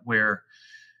outlet, where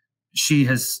she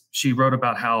wrote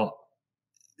about how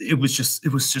it was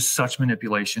just such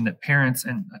manipulation that parents,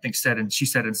 and I think she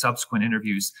said in subsequent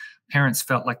interviews, parents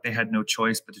felt like they had no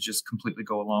choice but to just completely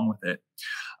go along with it.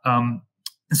 And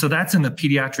so that's in the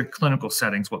pediatric clinical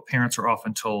settings, what parents are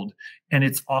often told. And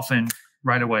it's often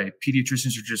right away.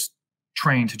 Pediatricians are just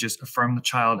trained to just affirm the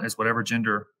child as whatever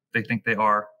gender they think they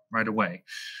are right away.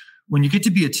 When you get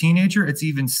to be a teenager, it's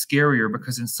even scarier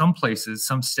because in some places,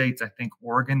 some states, I think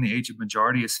Oregon, the age of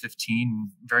majority is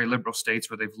 15, very liberal states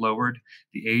where they've lowered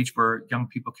the age where young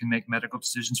people can make medical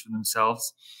decisions for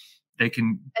themselves. They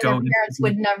can go. Their parents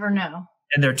would never know.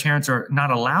 And their parents are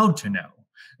not allowed to know.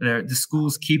 The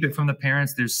schools keep it from the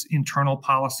parents. There's internal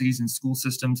policies in school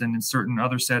systems and in certain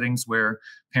other settings where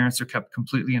parents are kept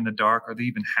completely in the dark, or they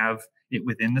even have it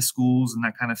within the schools and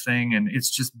that kind of thing. And it's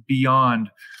just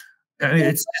beyond.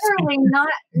 It's literally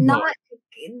not.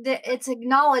 It's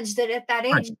acknowledged that at that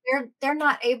age they're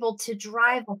not able to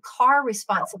drive a car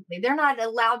responsibly. They're not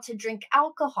allowed to drink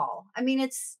alcohol. I mean,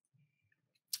 it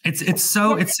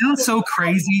sounds so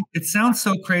crazy. It sounds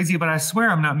so crazy, but I swear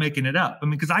I'm not making it up. I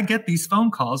mean, because I get these phone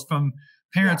calls from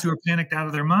parents who are panicked out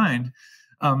of their mind.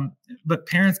 But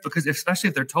parents, because especially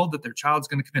if they're told that their child's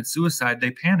going to commit suicide,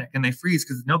 they panic and they freeze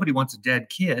because nobody wants a dead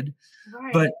kid.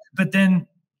 Right.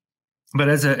 But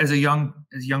as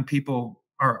young people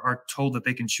are told that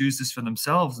they can choose this for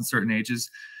themselves in certain ages,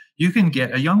 you can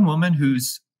get a young woman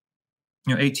who's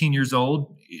 18 years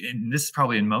old, and this is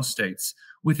probably in most states,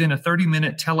 within a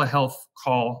 30-minute telehealth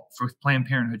call for Planned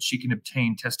Parenthood, she can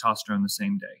obtain testosterone the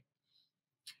same day.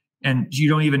 And you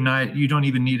don't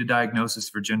even need a diagnosis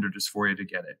for gender dysphoria to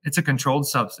get it. It's a controlled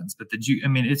substance, but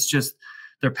it's just,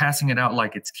 they're passing it out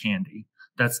like it's candy.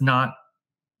 That's not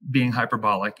being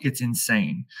hyperbolic. It's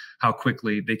insane how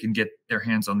quickly they can get their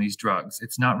hands on these drugs.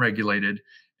 It's not regulated,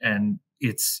 and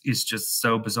it's just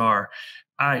so bizarre.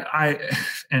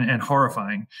 And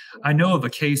horrifying. I know of a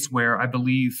case where I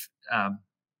believe a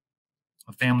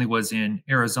family was in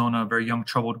Arizona, a very young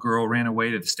troubled girl ran away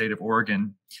to the state of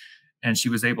Oregon, and she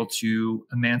was able to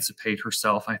emancipate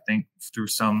herself, I think, through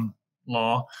some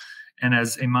law. And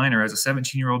as a minor, as a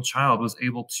 17-year-old child, was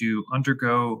able to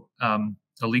undergo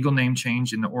a legal name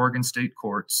change in the Oregon state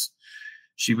courts.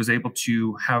 She was able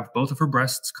to have both of her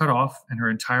breasts cut off and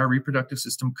her entire reproductive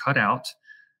system cut out,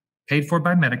 paid for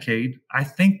by Medicaid. I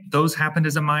think those happened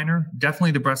as a minor.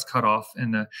 Definitely the breast cut off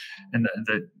and the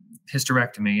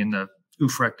hysterectomy and the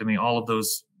oophorectomy, all of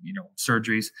those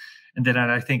surgeries. And then at,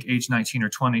 I think, age 19 or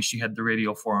 20, she had the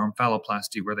radial forearm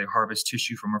phalloplasty, where they harvest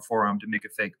tissue from her forearm to make a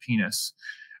fake penis.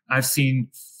 I've seen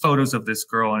photos of this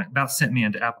girl, and it about sent me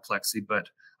into apoplexy, but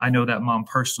I know that mom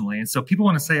personally. And so people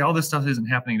want to say all this stuff isn't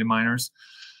happening to minors.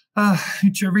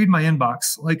 Read my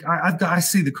inbox. Like I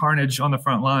see the carnage on the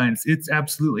front lines. It's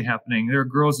absolutely happening. There are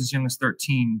girls as young as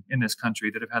 13 in this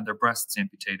country that have had their breasts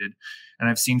amputated. And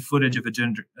I've seen footage of a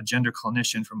gender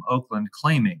clinician from Oakland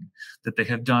claiming that they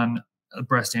have done a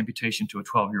breast amputation to a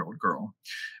 12-year-old girl.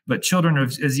 But children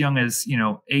as young as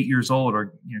 8 years old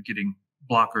are getting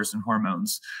blockers and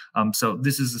hormones. So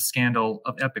this is a scandal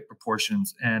of epic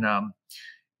proportions, and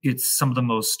it's some of the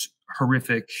most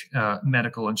horrific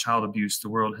medical and child abuse the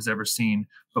world has ever seen.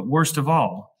 But worst of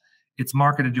all, it's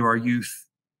marketed to our youth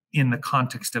in the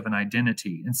context of an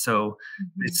identity. And so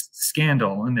this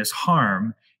scandal and this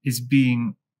harm is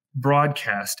being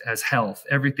broadcast as health.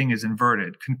 Everything is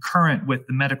inverted. Concurrent with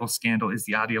the medical scandal is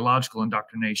the ideological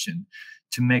indoctrination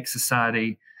to make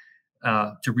society,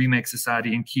 to remake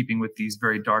society in keeping with these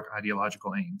very dark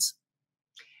ideological aims.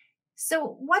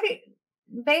 So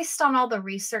based on all the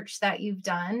research that you've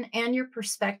done and your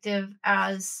perspective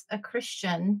as a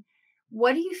Christian,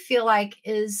 what do you feel like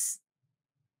is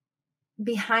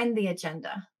behind the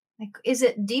agenda? Like, is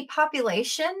it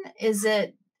depopulation? Is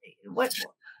it what?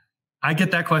 I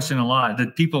get that question a lot.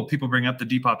 That people bring up the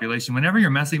depopulation. Whenever you're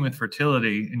messing with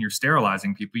fertility and you're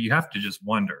sterilizing people, you have to just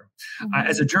wonder.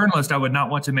 As a journalist, I would not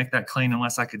want to make that claim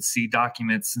unless I could see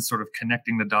documents and sort of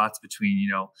connecting the dots between,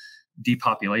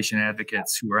 depopulation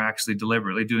advocates who are actually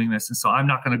deliberately doing this. And so I'm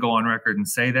not going to go on record and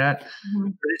say that. But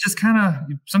it just kind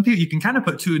of, some people, you can kind of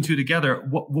put two and two together.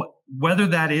 Whether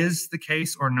that is the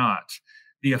case or not,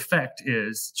 the effect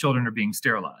is children are being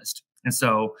sterilized. And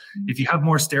so if you have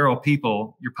more sterile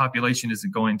people, your population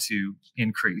isn't going to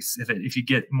increase if you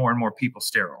get more and more people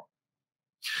sterile.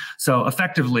 So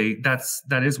effectively,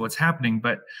 that is what's happening.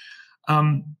 But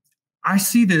I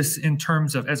see this in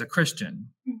terms of, as a Christian,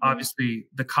 obviously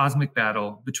the cosmic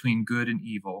battle between good and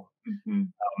evil.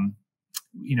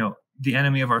 The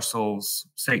enemy of our souls,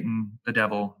 Satan, the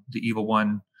devil, the evil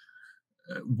one,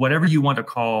 whatever you want to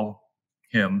call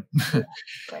him.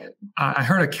 I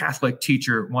heard a Catholic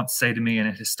teacher once say to me, and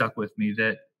it has stuck with me,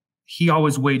 that he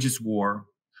always wages war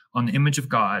on the image of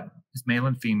God, as male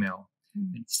and female,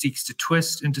 and seeks to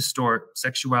twist and distort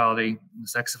sexuality and the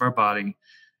sex of our body.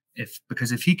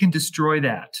 Because if he can destroy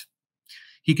that,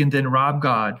 he can then rob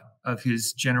God of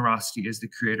his generosity as the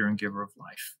creator and giver of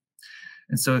life.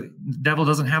 And so the devil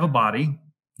doesn't have a body,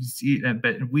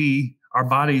 but our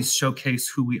bodies showcase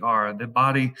who we are.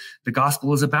 The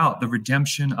gospel is about the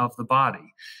redemption of the body.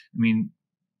 I mean,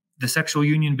 the sexual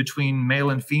union between male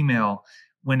and female,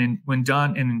 when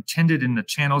done and intended in the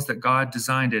channels that God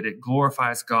designed it, it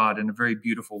glorifies God in a very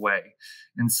beautiful way.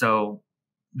 And so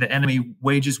the enemy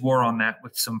wages war on that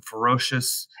with some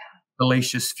ferocious,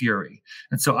 fallacious fury.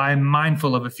 And so I'm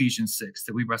mindful of Ephesians 6,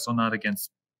 that we wrestle not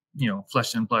against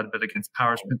flesh and blood, but against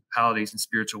powers, principalities, and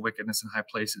spiritual wickedness in high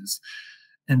places.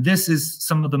 And this is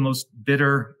some of the most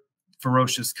bitter,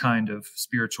 ferocious kind of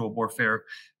spiritual warfare,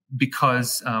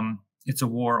 because it's a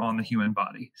war on the human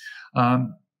body.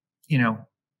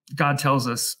 God tells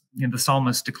us, the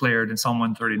psalmist declared in Psalm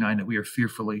 139 that we are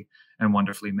fearfully and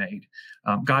wonderfully made.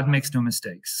 God makes no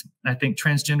mistakes. I think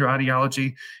transgender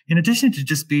ideology, in addition to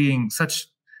just being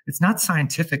it's not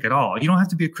scientific at all. You don't have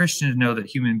to be a Christian to know that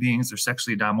human beings are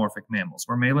sexually dimorphic mammals.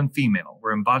 We're male and female.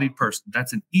 We're embodied person.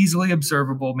 That's an easily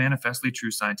observable, manifestly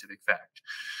true scientific fact.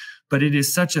 But it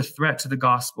is such a threat to the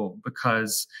gospel,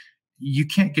 because you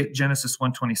can't get Genesis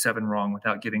 1:27 wrong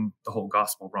without getting the whole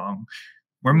gospel wrong.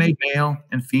 We're made male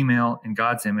and female in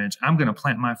God's image. I'm going to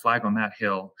plant my flag on that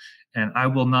hill, and I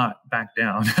will not back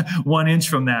down 1 inch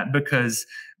from that, because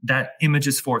that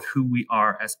images forth who we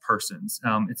are as persons.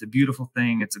 It's a beautiful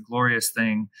thing. It's a glorious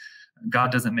thing.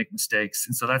 God doesn't make mistakes.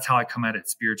 And so that's how I come at it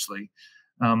spiritually.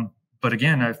 But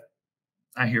again,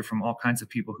 I hear from all kinds of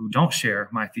people who don't share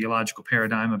my theological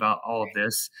paradigm about all of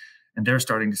this, and they're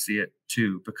starting to see it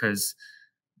too, because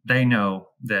they know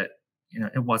that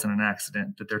it wasn't an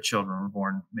accident that their children were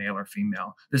born male or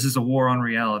female. This is a war on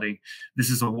reality. This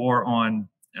is a war on,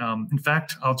 in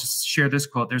fact, I'll just share this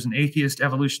quote. There's an atheist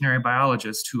evolutionary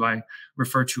biologist who I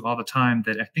refer to all the time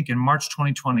that I think in March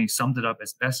 2020 summed it up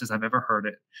as best as I've ever heard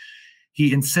it.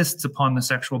 He insists upon the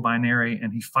sexual binary,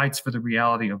 and he fights for the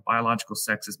reality of biological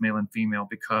sex as male and female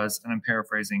because, and I'm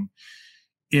paraphrasing,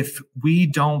 if we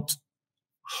don't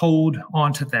hold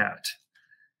on to that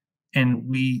and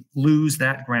we lose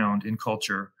that ground in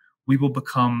culture, we will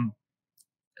become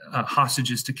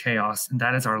hostages to chaos. And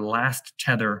that is our last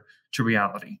tether to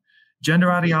reality. Gender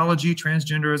ideology,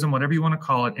 transgenderism, whatever you want to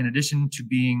call it, in addition to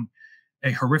being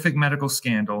a horrific medical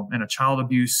scandal and a child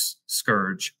abuse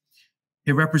scourge,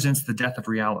 it represents the death of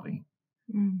reality.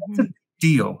 Mm-hmm. That's a big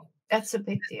deal. That's a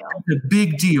big deal. That's a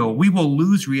big deal. We will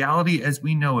lose reality as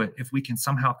we know it if we can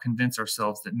somehow convince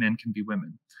ourselves that men can be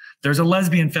women. There's a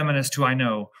lesbian feminist who I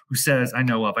know who says, I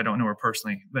don't know her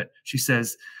personally, but she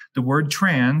says the word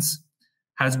trans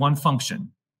has one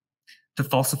function: to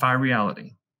falsify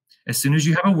reality. As soon as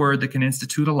you have a word that can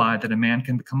institute a lie that a man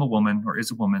can become a woman or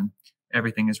is a woman,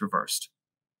 everything is reversed.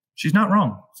 She's not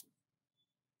wrong.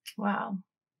 Wow.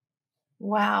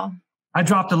 Wow. I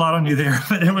dropped a lot on you there,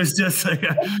 but it was just like,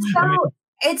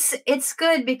 it's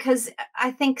good, because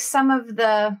I think some of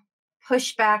the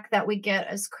pushback that we get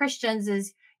as Christians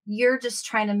is you're just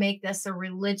trying to make this a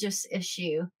religious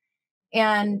issue.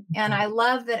 And I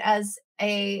love that as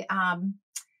an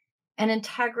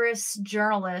integrous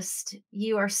journalist,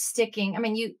 you are sticking. I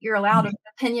mean, you're allowed an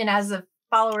opinion as a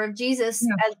follower of Jesus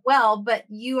as well, but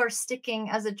you are sticking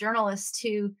as a journalist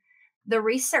to the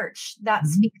research that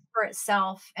speaks for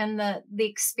itself, and the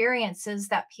experiences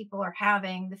that people are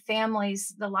having, the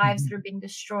families, the lives that are being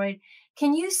destroyed.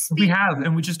 Can you speak? We have,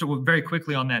 and we just very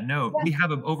quickly on that note, we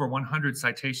have over 100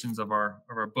 citations of our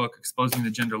book, Exposing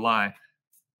the Gender Lie,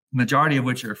 majority of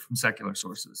which are from secular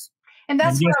sources. And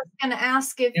that's what I was going to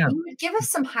ask, if you would give us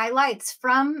some highlights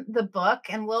from the book,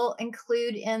 and we'll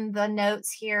include in the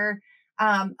notes here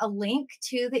a link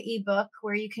to the ebook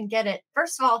where you can get it.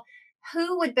 First of all,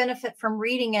 who would benefit from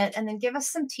reading it? And then give us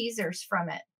some teasers from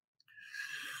it.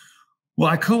 Well,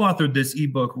 I co-authored this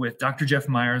ebook with Dr. Jeff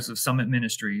Myers of Summit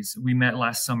Ministries. We met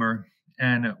last summer,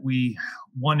 and we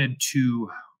wanted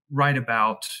to write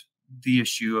about the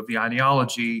issue of the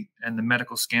ideology and the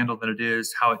medical scandal that it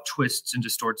is, how it twists and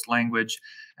distorts language,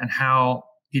 and how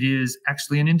it is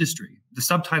actually an industry. The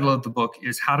subtitle of the book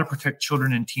is How to Protect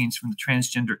Children and Teens from the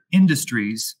Transgender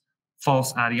Industry's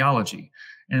False Ideology.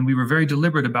 And we were very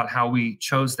deliberate about how we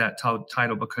chose that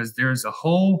title, because there's a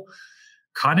whole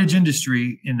cottage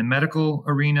industry in the medical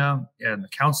arena and the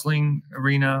counseling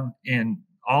arena and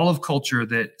all of culture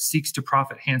that seeks to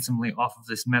profit handsomely off of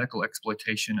this medical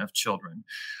exploitation of children.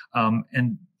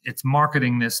 And it's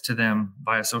marketing this to them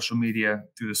via social media,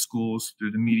 through the schools,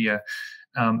 through the media.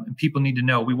 And people need to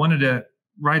know. We wanted to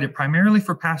write it primarily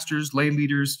for pastors, lay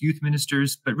leaders, youth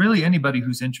ministers, but really anybody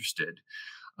who's interested.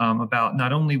 About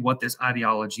not only what this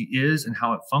ideology is and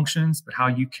how it functions, but how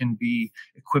you can be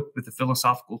equipped with the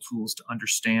philosophical tools to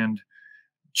understand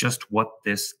just what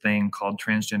this thing called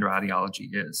transgender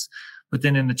ideology is. But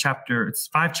then in the chapter, it's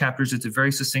 5 chapters. It's a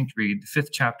very succinct read. The 5th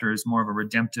chapter is more of a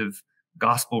redemptive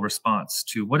gospel response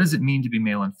to what does it mean to be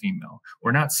male and female.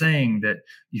 We're not saying that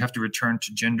you have to return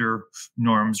to gender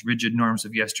norms, rigid norms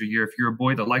of yesteryear. If you're a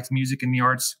boy that likes music and the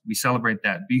arts, we celebrate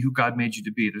that. Be who God made you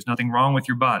to be. There's nothing wrong with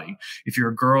your body. If you're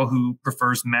a girl who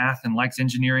prefers math and likes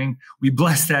engineering, we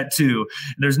bless that too.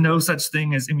 There's no such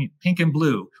thing as, pink and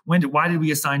blue. Why did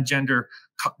we assign gender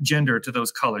to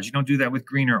those colors? You don't do that with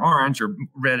green or orange or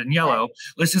red and yellow.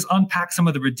 Let's just unpack some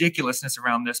of the ridiculousness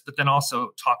around this, but then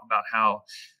also talk about how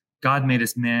God made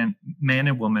us man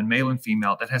and woman, male and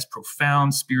female. That has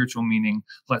profound spiritual meaning.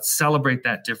 Let's celebrate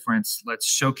that difference. Let's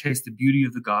showcase the beauty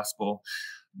of the gospel.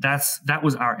 That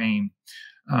was our aim.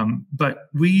 But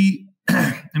we,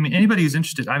 anybody who's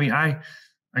interested, I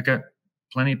got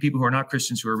plenty of people who are not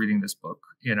Christians who are reading this book,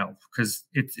 because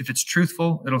if it's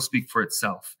truthful, it'll speak for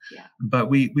itself. Yeah.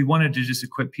 But we wanted to just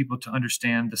equip people to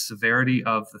understand the severity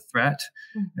of the threat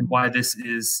and why this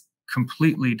is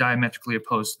completely diametrically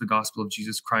opposed to the gospel of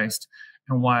Jesus Christ,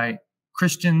 and why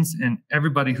Christians and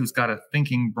everybody who's got a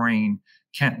thinking brain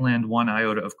can't lend one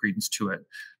iota of credence to it.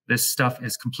 This stuff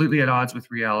is completely at odds with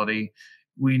reality.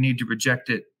 We need to reject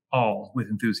it all with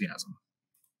enthusiasm,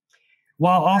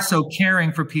 while also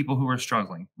caring for people who are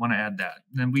struggling. Want to add that.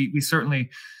 And we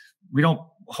don't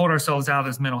hold ourselves out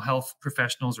as mental health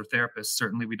professionals or therapists.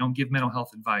 Certainly, we don't give mental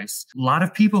health advice. A lot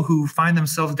of people who find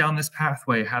themselves down this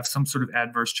pathway have some sort of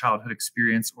adverse childhood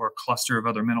experience or a cluster of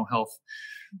other mental health,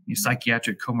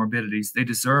 psychiatric comorbidities. They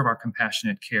deserve our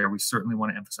compassionate care. We certainly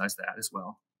want to emphasize that as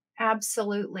well.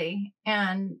 Absolutely.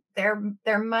 And there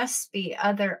must be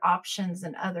other options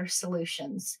and other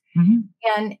solutions.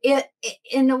 And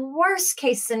in the worst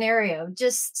case scenario,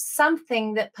 just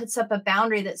something that puts up a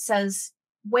boundary that says,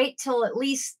 wait till at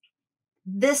least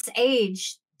this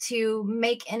age to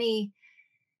make any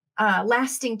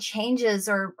lasting changes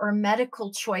or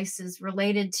medical choices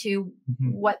related to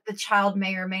what the child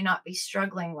may or may not be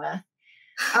struggling with.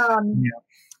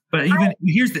 But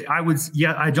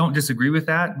I don't disagree with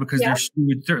that, because we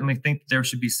would certainly think there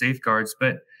should be safeguards.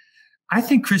 But I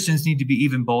think Christians need to be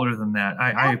even bolder than that.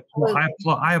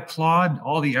 I applaud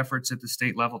all the efforts at the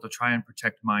state level to try and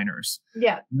protect minors.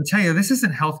 Yeah. I'll tell you, this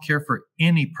isn't healthcare for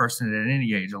any person at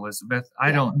any age, Elizabeth.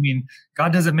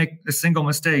 God doesn't make a single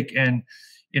mistake. And,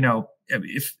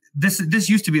 if this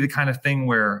used to be the kind of thing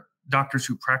where doctors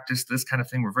who practiced this kind of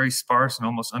thing were very sparse and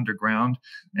almost underground,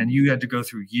 and you had to go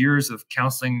through years of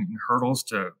counseling and hurdles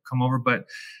to come over. But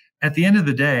at the end of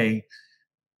the day,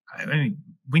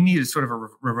 we need a sort of a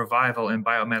revival in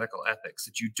biomedical ethics,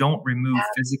 that you don't remove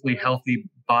physically healthy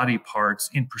body parts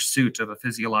in pursuit of a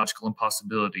physiological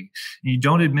impossibility. And you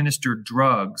don't administer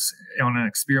drugs on an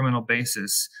experimental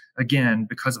basis, again,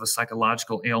 because of a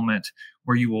psychological ailment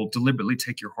where you will deliberately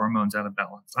take your hormones out of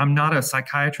balance. I'm not a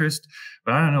psychiatrist,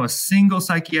 but I don't know a single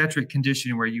psychiatric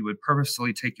condition where you would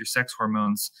purposely take your sex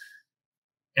hormones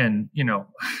and,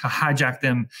 hijack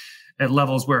them at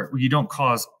levels where you don't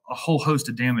cause a whole host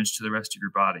of damage to the rest of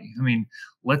your body.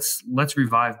 Let's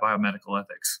revive biomedical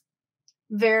ethics.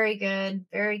 Very good.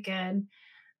 Very good.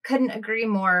 Couldn't agree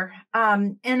more.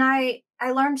 And I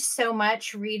learned so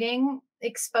much reading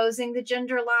Exposing the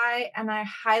Gender Lie, and I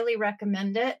highly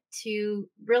recommend it to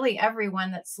really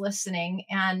everyone that's listening.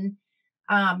 And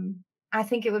I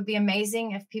think it would be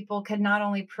amazing if people could not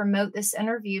only promote this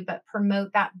interview, but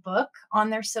promote that book on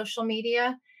their social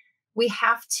media. We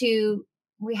have to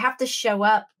show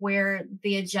up where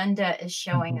the agenda is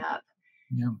showing up,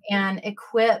 and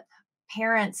equip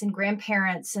parents and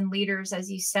grandparents and leaders, as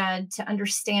you said, to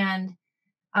understand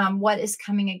what is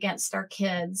coming against our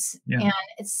kids. And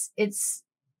it's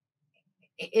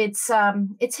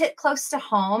hit close to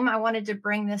home. I wanted to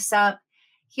bring this up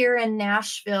here in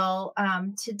Nashville.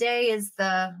 Today is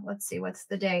what's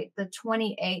the date? The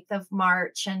 28th of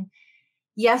March. And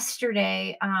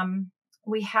yesterday,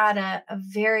 we had a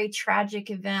very tragic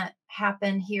event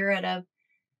happen here at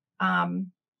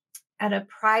a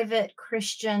private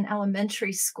Christian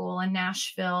elementary school in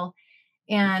Nashville.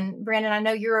 And Brandon, I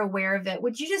know you're aware of it.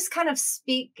 Would you just kind of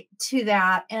speak to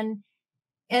that and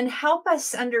help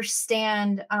us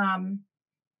understand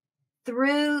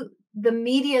through the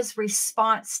media's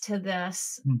response to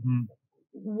this,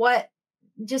 what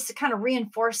just kind of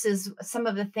reinforces some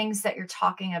of the things that you're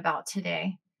talking about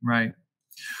today? Right.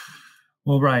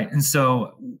 Well, right. And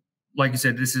so, like you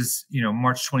said, this is,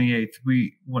 March 28th.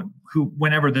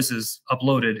 Whenever this is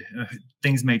uploaded,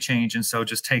 things may change. And so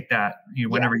just take that,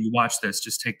 whenever you watch this,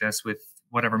 just take this with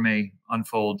whatever may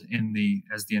unfold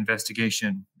as the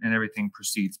investigation and everything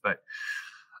proceeds. But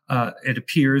it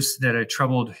appears that a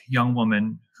troubled young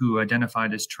woman who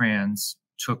identified as trans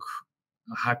took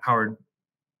a high-powered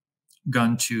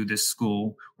gun to this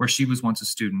school where she was once a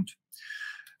student.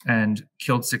 and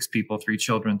killed 6 people, 3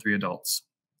 children, 3 adults.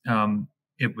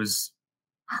 It was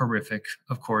horrific,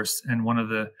 of course. And one of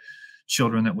the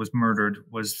children that was murdered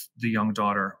was the young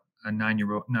daughter, a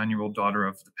 9-year-old daughter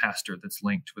of the pastor that's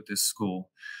linked with this school.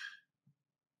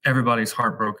 Everybody's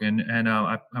heartbroken, and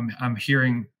I'm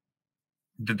hearing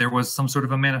that there was some sort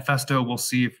of a manifesto. We'll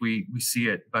see if we see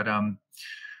it, but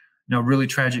no, really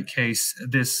tragic case.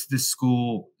 This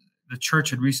school, the church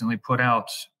had recently put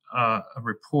out a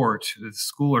report. The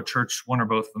school or church, one or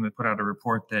both of them, had put out a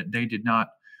report that they did not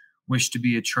wish to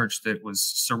be a church that was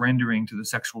surrendering to the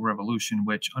sexual revolution,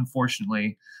 which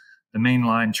unfortunately the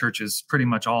mainline churches pretty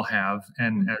much all have.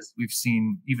 And as we've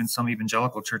seen, even some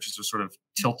evangelical churches are sort of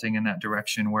tilting in that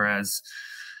direction. Whereas,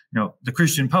 the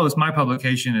Christian Post, my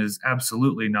publication, is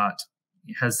absolutely not,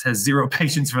 has zero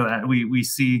patience for that. We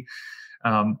see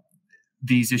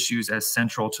these issues as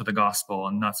central to the gospel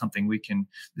and not something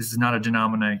this is not a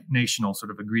denominational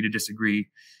sort of agree to disagree,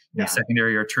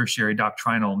 secondary or tertiary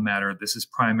doctrinal matter. This is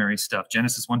primary stuff.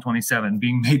 Genesis 1:27,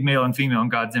 being made male and female in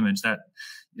God's image.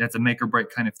 That's a make or break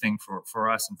kind of thing for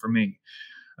us and for me.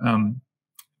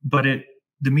 But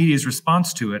the media's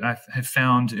response to it, I have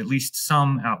found at least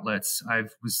some outlets. I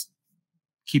was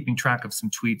keeping track of some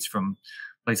tweets from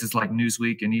places like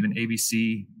Newsweek and even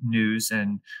ABC News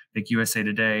and I think USA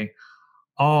Today,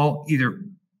 all either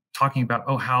talking about,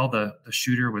 how the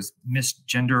shooter was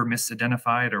misgender,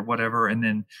 misidentified or whatever. And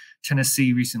then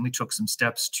Tennessee recently took some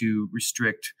steps to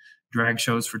restrict drag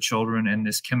shows for children and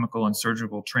this chemical and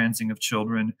surgical transing of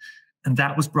children. And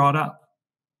that was brought up.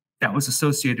 That was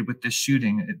associated with this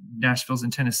shooting. Nashville's in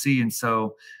Tennessee. And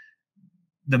so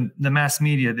the mass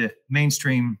media, the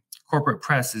mainstream corporate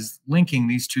press is linking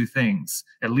these two things,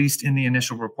 at least in the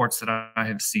initial reports that I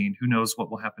have seen. Who knows what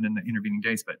will happen in the intervening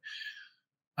days. But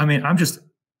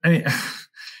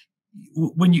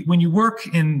when you work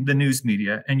in the news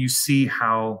media and you see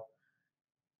how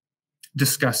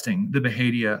disgusting the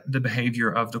behavior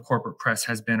of the corporate press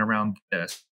has been around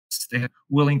this, they're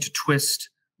willing to twist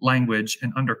language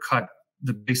and undercut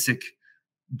the basic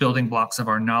building blocks of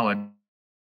our knowledge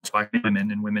by women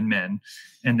and women men,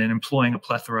 and then employing a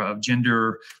plethora of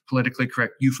gender politically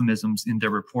correct euphemisms in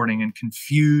their reporting and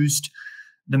confused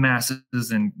the masses.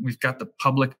 And we've got the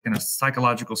public in a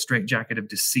psychological straitjacket of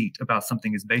deceit about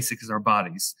something as basic as our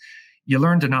bodies. You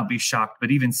learn to not be shocked,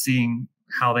 but even seeing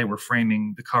how they were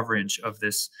framing the coverage of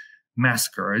this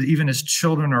massacre, even as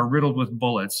children are riddled with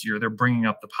bullets, they're bringing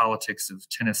up the politics of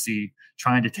Tennessee,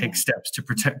 trying to take steps to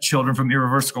protect children from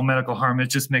irreversible medical harm. It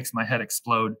just makes my head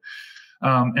explode.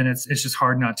 And it's just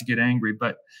hard not to get angry.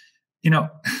 But,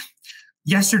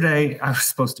 yesterday I was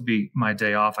supposed to be my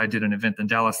day off. I did an event in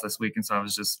Dallas this week, and so I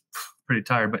was just pretty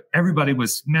tired. But everybody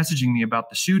was messaging me about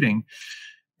the shooting,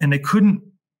 and they couldn't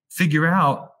figure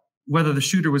out whether the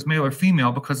shooter was male or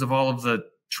female because of all of the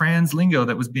trans lingo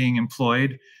that was being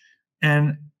employed.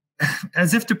 And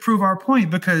as if to prove our point,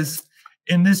 because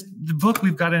in the book,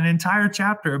 we've got an entire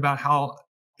chapter about how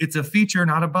it's a feature,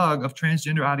 not a bug, of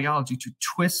transgender ideology to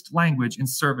twist language in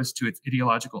service to its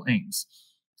ideological aims.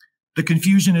 The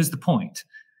confusion is the point.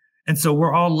 And so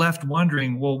we're all left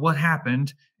wondering, well, what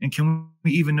happened? And can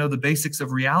we even know the basics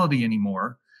of reality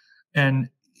anymore? And,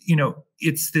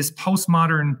 it's this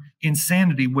postmodern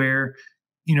insanity where,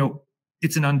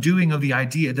 it's an undoing of the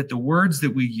idea that the words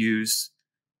that we use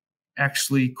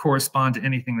actually correspond to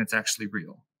anything that's actually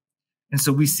real. And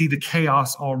so we see the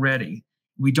chaos already.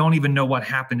 We don't even know what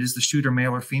happened. Is the shooter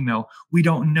male or female? We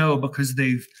don't know because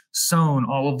they've sown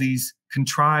all of these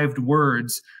contrived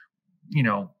words,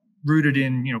 rooted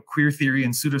in, queer theory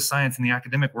and pseudoscience in the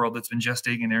academic world that's been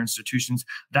gestating in their institutions.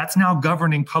 That's now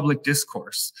governing public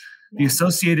discourse. The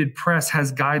Associated Press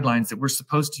has guidelines that we're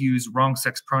supposed to use wrong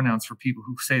sex pronouns for people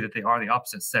who say that they are the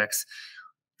opposite sex.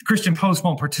 The Christian Post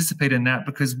won't participate in that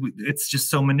because it's just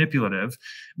so manipulative.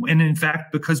 And in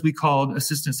fact, because we called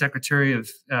Assistant Secretary of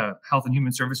Health and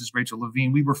Human Services, Rachel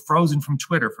Levine, we were frozen from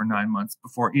Twitter for 9 months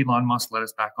before Elon Musk let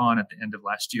us back on at the end of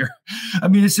last year.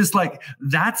 It's just like,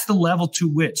 that's the level to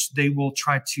which they will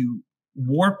try to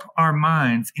warp our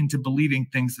minds into believing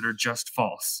things that are just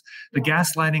false. The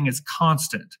gaslighting is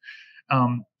constant.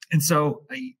 And so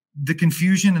the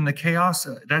confusion and the chaos,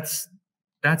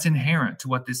 that's inherent to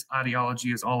what this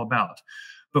ideology is all about.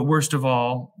 But worst of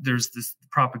all, there's this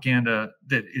propaganda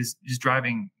that is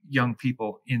driving young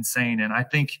people insane. And I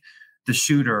think the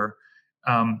shooter,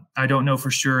 I don't know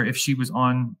for sure if she was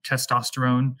on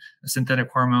testosterone, a synthetic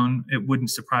hormone. It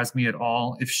wouldn't surprise me at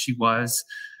all if she was.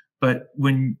 But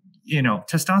when,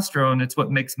 testosterone, it's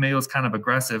what makes males kind of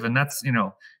aggressive. And that's,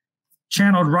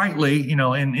 channeled rightly,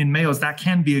 in males, that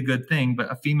can be a good thing.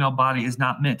 But a female body is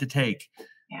not meant to take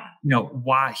Yeah.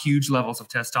 why huge levels of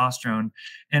testosterone.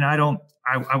 And I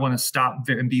want to stop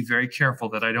and be very careful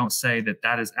that I don't say that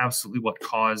that is absolutely what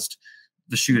caused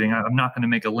the shooting. I'm not going to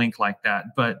make a link like that,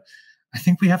 but I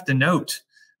think we have to note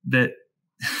that,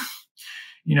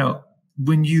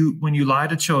 when you lie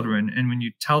to children and when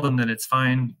you tell them that it's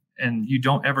fine and you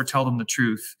don't ever tell them the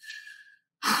truth,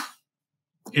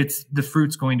 the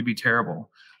fruit's going to be terrible.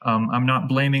 I'm not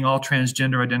blaming all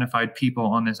transgender identified people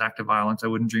on this act of violence. I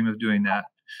wouldn't dream of doing that.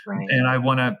 Right. And I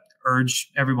want to urge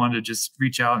everyone to just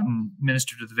reach out and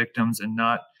minister to the victims and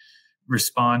not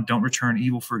respond. Don't return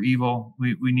evil for evil.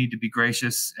 We need to be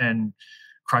gracious and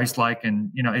Christ-like.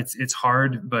 And, it's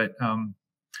hard, but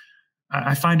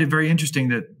I find it very interesting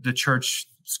that the church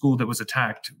school that was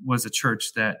attacked was a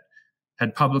church that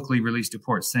had publicly released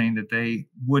reports saying that they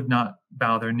would not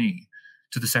bow their knee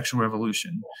to the sexual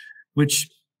revolution, which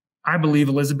I believe,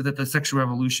 Elizabeth, that the sexual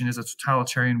revolution is a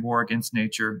totalitarian war against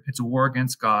nature. It's a war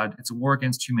against God. It's a war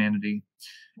against humanity.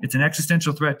 It's an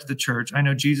existential threat to the church. I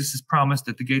know Jesus has promised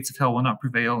that the gates of hell will not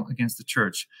prevail against the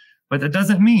church, but that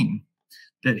doesn't mean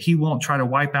that he won't try to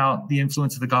wipe out the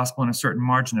influence of the gospel in a certain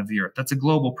margin of the earth. That's a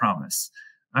global promise.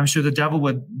 I'm sure the devil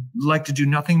would like to do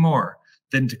nothing more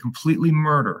than to completely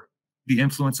murder the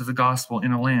influence of the gospel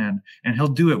in a land, and he'll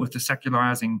do it with the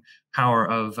secularizing power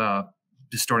of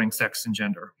distorting sex and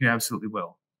gender. He absolutely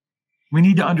will. We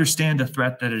need to understand the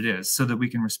threat that it is so that we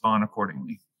can respond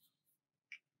accordingly.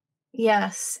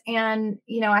 Yes. And,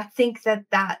 I think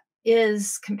that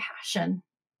is compassion.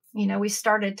 We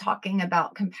started talking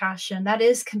about compassion. That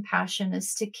is compassion,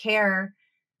 is to care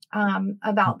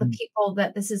about the people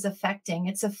that this is affecting.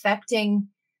 It's affecting,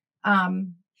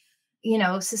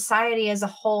 society as a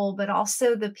whole, but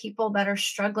also the people that are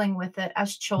struggling with it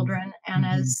as children and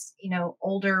as,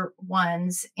 older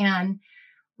ones. And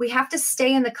we have to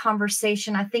stay in the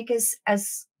conversation. I think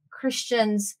as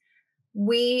Christians,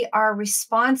 we are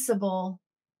responsible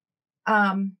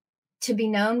to be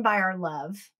known by our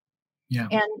love. Yeah.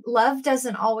 And love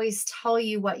doesn't always tell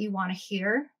you what you want to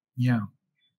hear. Yeah.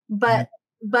 But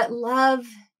love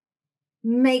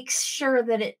makes sure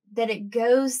that it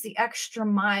goes the extra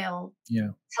mile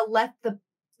to let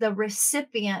the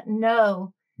recipient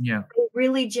know they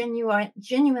really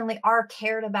genuinely are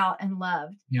cared about and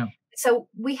loved. Yeah. So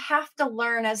we have to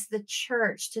learn as the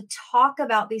church to talk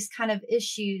about these kind of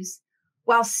issues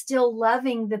while still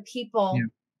loving the people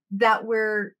that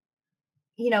we're,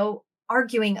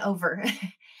 arguing over.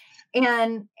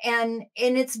 and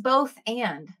it's both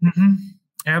and. Mm-hmm.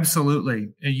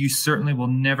 Absolutely. You certainly will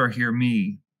never hear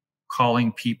me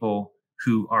calling people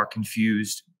who are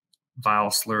confused vile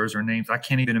slurs or names. I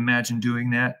can't even imagine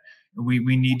doing that. We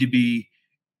need to be,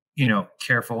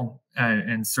 careful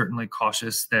and certainly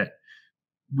cautious that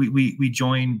we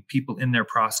join people in their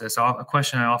process. A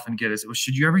question I often get is,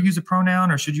 should you ever use a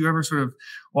pronoun, or should you ever sort of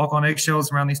walk on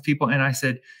eggshells around these people? And I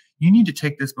said, you need to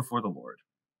take this before the Lord.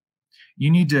 You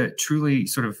need to truly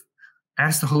sort of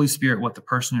ask the Holy Spirit what the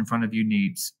person in front of you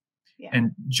needs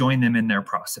and join them in their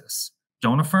process.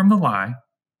 Don't affirm the lie.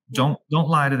 Don't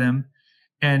lie to them,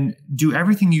 and do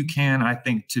everything you can, I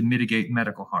think, to mitigate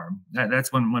medical harm.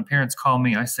 That's when parents call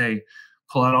me, I say,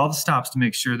 pull out all the stops to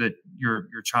make sure that your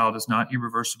child is not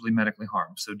irreversibly medically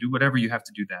harmed. So do whatever you have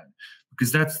to do that,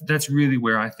 because that's really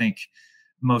where I think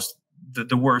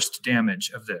the worst damage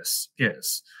of this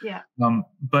is. Yeah.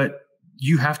 But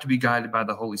you have to be guided by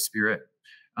the Holy Spirit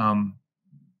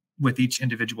with each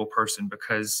individual person,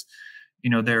 because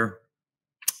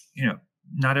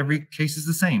not every case is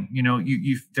the same.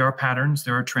 There are patterns,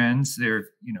 there are trends, there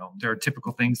are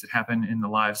typical things that happen in the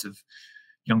lives of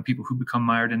young people who become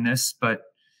mired in this, but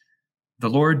the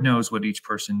Lord knows what each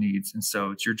person needs. And so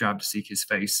it's your job to seek his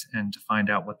face and to find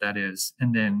out what that is,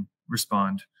 and then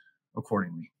respond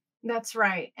accordingly. That's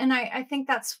right. And I think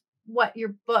that's what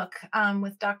your book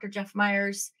with Dr. Jeff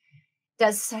Myers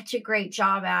does such a great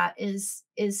job at, is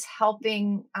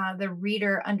helping the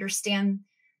reader understand,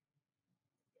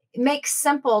 make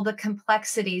simple the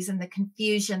complexities and the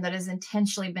confusion that has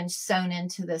intentionally been sown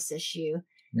into this issue,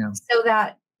 so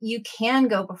that you can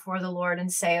go before the Lord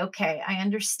and say, okay, I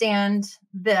understand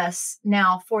this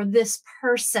now for this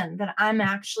person that I'm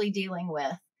actually dealing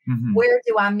with. Where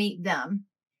do I meet them?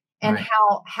 And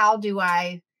how do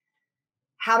I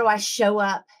show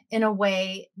up in a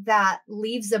way that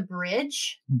leaves a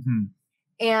bridge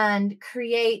and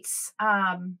creates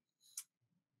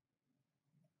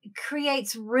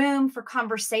room for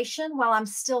conversation while I'm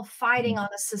still fighting on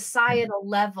a societal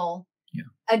level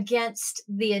against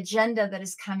the agenda that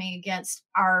is coming against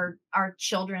our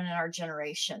children and our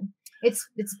generation. It's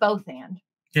both and.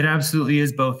 It absolutely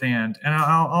is both and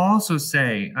I'll also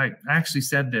say, I actually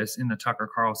said this in the Tucker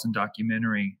Carlson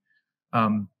documentary,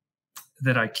 um,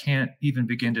 that I can't even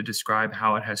begin to describe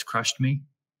how it has crushed me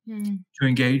Mm. to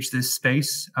engage this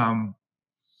space.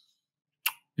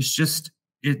 It's just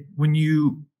it when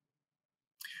you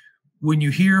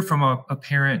hear from a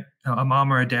parent, a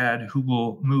mom or a dad who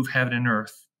will move heaven and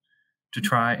earth to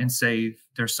try and save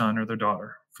their son or their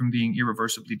daughter from being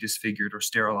irreversibly disfigured or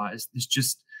sterilized, it's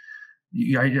just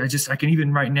I can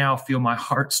even right now feel my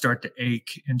heart start to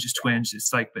ache and just twinge.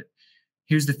 It's like, but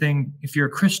here's the thing: if you're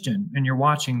a Christian and you're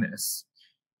watching this,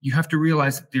 you have to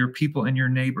realize that there are people in your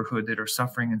neighborhood that are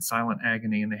suffering in silent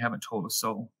agony and they haven't told a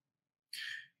soul.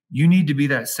 You need to be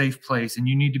that safe place, and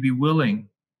you need to be willing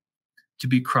to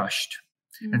be crushed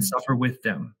and Mm. suffer with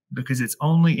them, because it's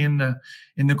only in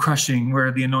the crushing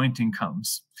where the anointing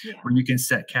comes, Yeah. where you can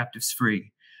set captives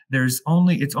free. It's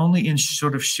only in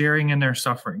sort of sharing in their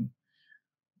suffering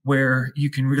where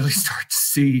you can really start to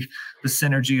see the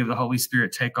synergy of the Holy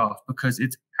Spirit take off, because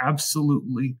it's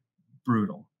absolutely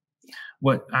brutal.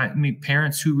 What I mean,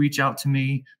 parents who reach out to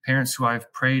me, parents who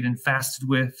I've prayed and fasted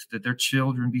with, that their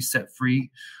children be set free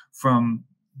from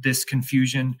this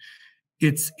confusion,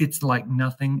 it's like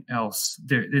nothing else.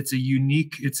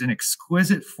 It's an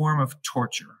exquisite form of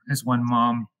torture, as one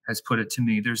mom has put it to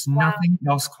me. There's nothing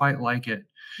else quite like it.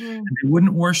 Mm. And they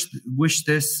wouldn't wish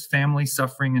this family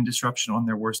suffering and disruption on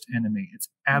their worst enemy. It's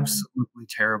absolutely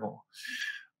terrible.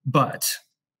 But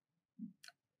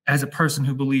as a person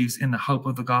who believes in the hope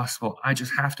of the gospel, I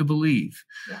just have to believe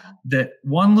that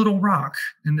one little rock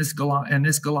in this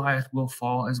Goliath will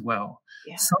fall as well.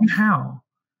 Yeah. Somehow.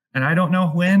 And I don't know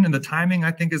when, and the timing,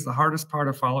 I think, is the hardest part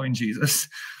of following Jesus,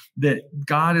 that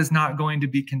God is not going to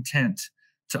be content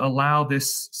to allow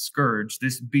this scourge,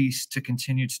 this beast, to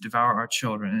continue to devour our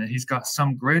children. And he's got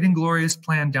some great and glorious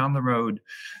plan down the road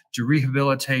to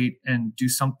rehabilitate and do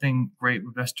something great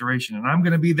with restoration. And I'm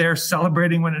going to be there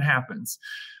celebrating when it happens.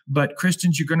 But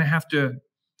Christians, you're going to have to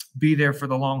be there for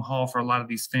the long haul for a lot of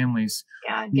these families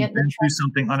who've been through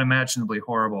something unimaginably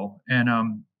horrible.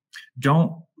 And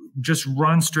don't just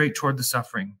run straight toward the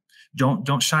suffering.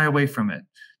 Don't shy away from it.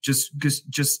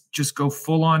 Just go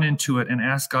full on into it and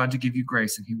ask God to give you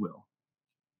grace, and he will.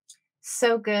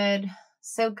 So good.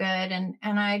 So good. And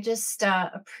I just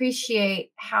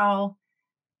appreciate how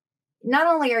not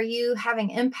only are you having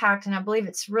impact, and I believe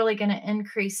it's really going to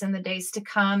increase in the days to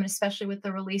come, especially with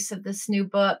the release of this new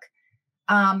book.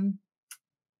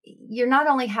 You're not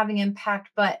only having impact,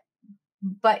 but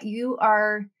you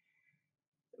are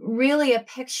really a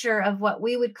picture of what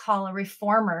we would call a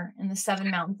reformer in the 7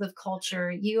 mountains of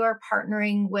culture. You are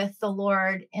partnering with the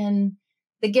Lord in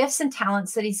the gifts and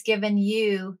talents that he's given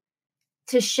you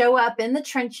to show up in the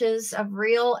trenches of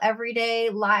real everyday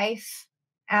life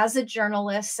as a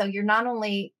journalist. So you're not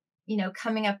only,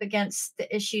 coming up against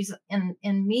the issues in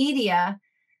media,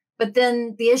 but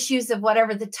then the issues of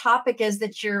whatever the topic is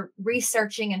that you're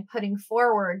researching and putting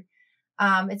forward.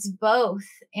 It's both.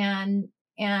 And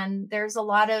there's a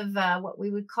lot of what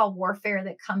we would call warfare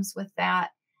that comes with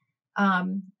that.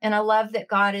 And I love that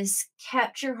God has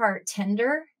kept your heart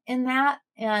tender in that.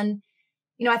 And,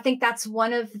 I think that's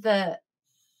one of the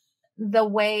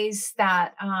ways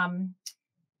that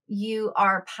you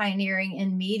are pioneering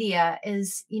in media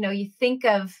is, you think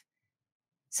of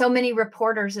so many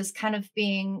reporters as kind of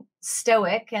being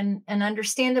stoic, and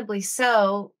understandably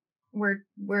so.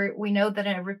 We know that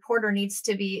a reporter needs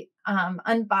to be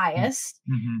unbiased,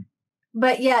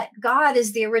 but yet God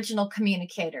is the original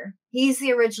communicator. He's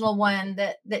the original one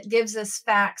that gives us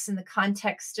facts in the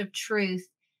context of truth,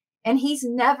 and he's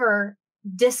never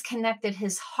disconnected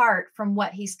his heart from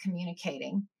what he's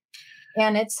communicating.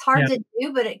 And it's hard to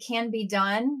do, but it can be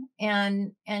done.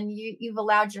 And you've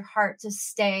allowed your heart to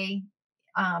stay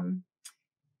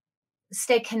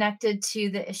connected to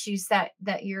the issues that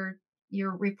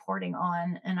you're reporting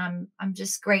on. And I'm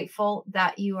just grateful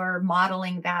that you are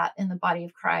modeling that in the body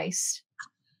of Christ.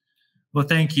 Well,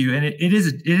 thank you. And it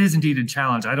is indeed a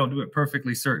challenge. I don't do it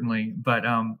perfectly, certainly, but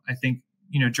I think,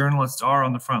 journalists are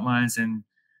on the front lines, and,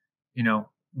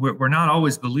 we're not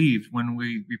always believed when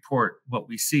we report what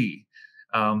we see,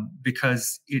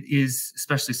 because it is,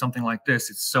 especially something like this,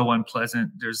 it's so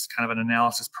unpleasant. There's kind of an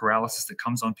analysis paralysis that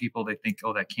comes on people. They think,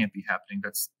 oh, that can't be happening.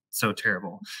 That's so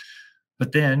terrible.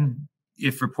 But then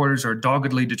if reporters are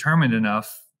doggedly determined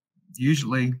enough,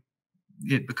 usually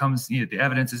it becomes, the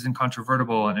evidence is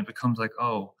incontrovertible, and it becomes like,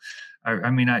 oh,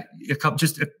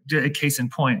 just a case in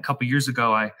point, a couple of years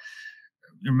ago, I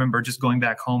remember just going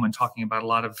back home and talking about a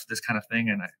lot of this kind of thing,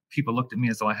 and people looked at me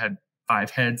as though I had 5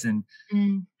 heads. And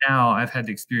Mm. now I've had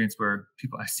the experience where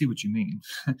people, I see what you mean.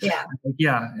 Yeah. Like,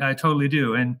 yeah, I totally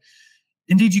do. And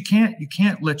indeed, you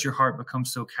can't let your heart become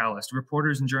so calloused.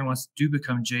 Reporters and journalists do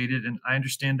become jaded, and I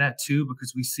understand that too,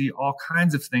 because we see all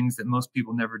kinds of things that most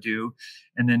people never do.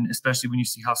 And then especially when you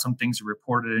see how some things are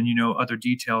reported and other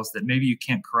details that maybe you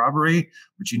can't corroborate,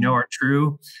 but are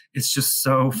true, it's just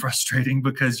so frustrating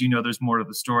because there's more to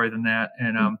the story than that.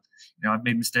 And I've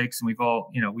made mistakes, and we've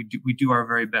all we do our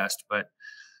very best, but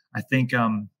I think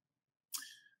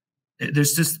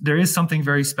there is something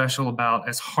very special about,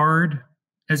 as hard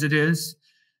as it is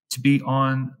to be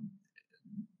to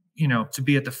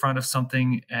be at the front of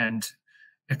something and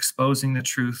exposing the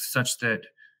truth such that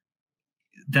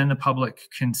then the public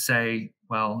can say,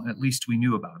 well, at least we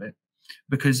knew about it,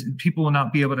 because people will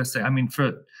not be able to say, I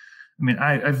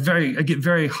get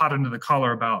very hot under the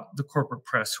collar about the corporate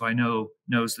press, who I know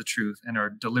knows the truth and are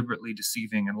deliberately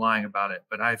deceiving and lying about it.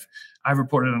 But I've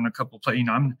reported on a couple of places,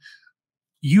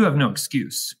 you have no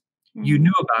excuse. Mm-hmm. You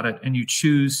knew about it, and you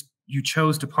chose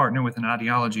to partner with an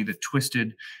ideology that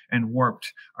twisted and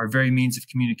warped our very means of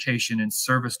communication in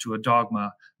service to a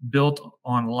dogma built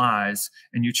on lies,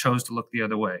 and you chose to look the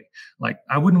other way. Like,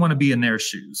 I wouldn't want to be in their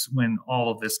shoes when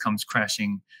all of this comes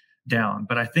crashing down.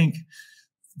 But I think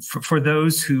for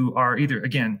those who are either,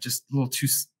 again, just a little too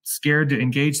scared to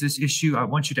engage this issue, I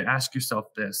want you to ask yourself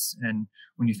this. And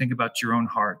when you think about your own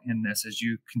heart in this, as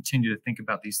you continue to think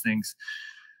about these things,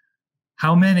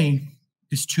 how many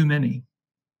is too many?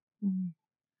 Mm-hmm.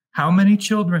 How many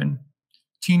children,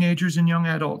 teenagers, and young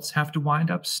adults have to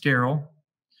wind up sterile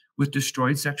with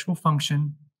destroyed sexual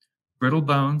function, brittle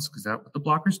bones, because that's what the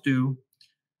blockers do,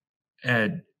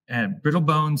 and brittle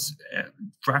bones,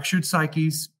 fractured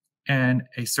psyches, and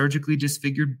a surgically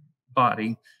disfigured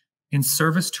body in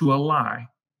service to a lie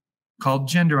called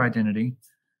gender identity,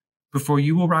 before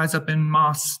you will rise up in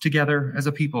mass together as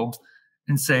a people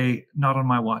and say, not on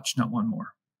my watch, not one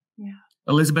more. Yeah.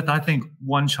 Elizabeth, I think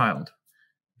one child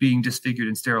being disfigured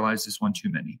and sterilized is one too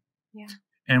many. Yeah.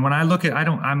 And when I look at,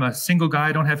 I'm a single guy,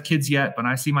 I don't have kids yet, but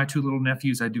I see my 2 little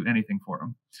nephews, I'd do anything for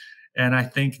them. And I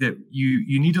think that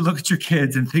you need to look at your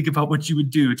kids and think about what you would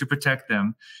do to protect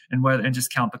them, and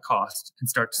just count the cost and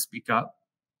start to speak up.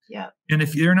 Yeah. And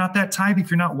if you're not that type, if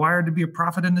you're not wired to be a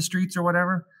prophet in the streets or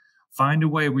whatever, find a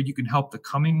way where you can help the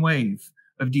coming wave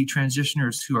of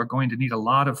detransitioners who are going to need a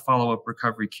lot of follow-up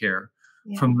recovery care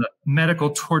from the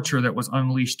medical torture that was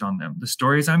unleashed on them. The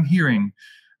stories I'm hearing,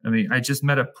 I just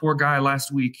met a poor guy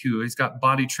last week who has got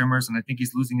body tremors, and I think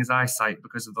he's losing his eyesight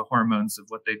because of the hormones of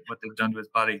what they've done to his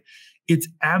body. It's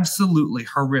absolutely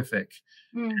horrific.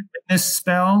 Mm. This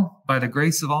spell, by the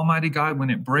grace of Almighty God,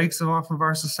 when it breaks off of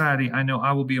our society, I know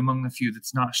I will be among the few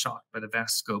that's not shocked by the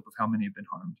vast scope of how many have been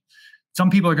harmed.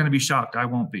 Some people are going to be shocked. I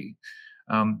won't be.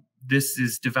 This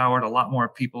has devoured a lot more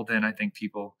people than I think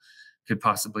people could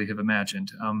possibly have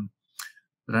imagined.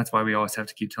 But that's why we always have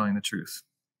to keep telling the truth.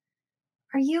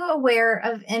 Are you aware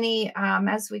of any,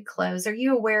 as we close, are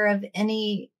you aware of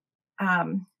any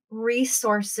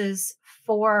resources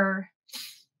for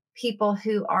people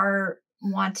who are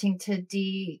wanting to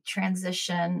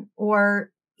detransition,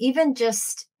 or even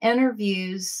just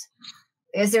interviews?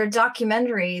 Is there a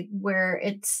documentary where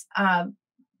it's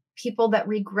people that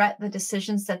regret the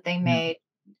decisions that they made?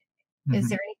 Mm-hmm. Is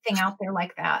there anything out there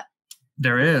like that?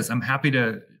 There is. I'm happy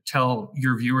to tell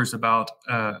your viewers about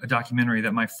a documentary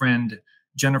that my friend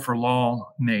Jennifer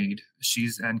Law made.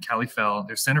 She's and Callie Fell,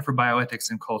 their Center for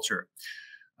Bioethics and Culture.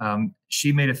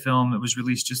 She made a film that was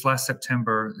released just last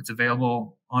September. It's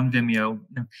available on Vimeo.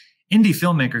 Indie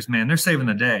filmmakers, man, they're saving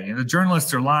the day. And the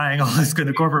journalists are lying, all this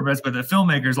good corporate mess, but the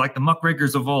filmmakers, like the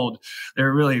muckrakers of old,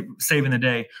 they're really saving the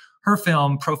day. Her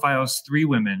film profiles 3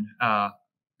 women.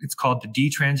 It's called The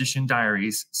Detransition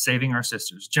Diaries, Saving Our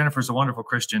Sisters. Jennifer's a wonderful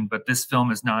Christian, but this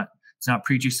film it's not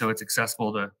preachy, so it's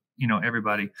accessible to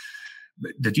everybody.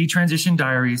 The Detransition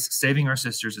Diaries, Saving Our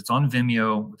Sisters. It's on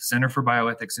Vimeo with the Center for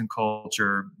Bioethics and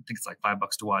Culture. I think it's like $5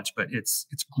 to watch, but it's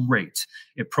great.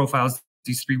 It profiles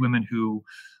these 3 women who,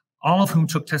 all of whom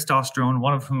took testosterone,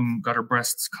 one of whom got her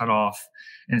breasts cut off,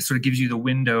 and it sort of gives you the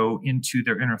window into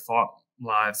their inner thought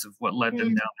lives of what led them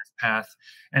down this path.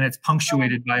 And it's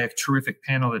punctuated by a terrific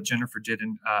panel that Jennifer did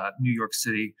in New York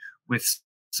City with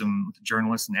some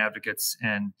journalists and advocates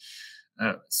and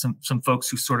some folks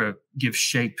who sort of give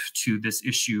shape to this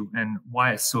issue and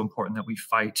why it's so important that we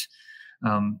fight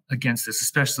against this,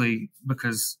 especially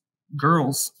because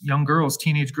young girls,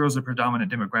 teenage girls are a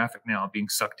predominant demographic now being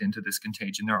sucked into this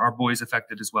contagion. There are boys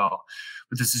affected as well,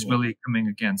 but this is really coming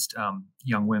against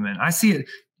young women. I see it.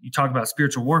 you talk about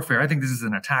spiritual warfare. I think this is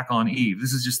an attack on Eve.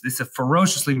 This a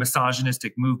ferociously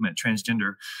misogynistic movement.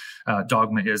 Transgender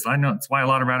dogma is. I know it's why a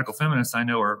lot of radical feminists I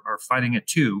know are fighting it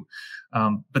too.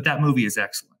 But that movie is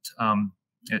excellent.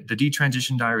 The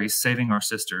Detransition Diaries, Saving Our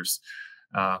Sisters.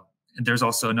 And there's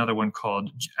also another one called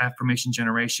Affirmation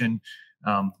Generation.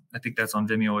 I think that's on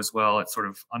Vimeo as well. It sort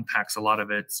of unpacks a lot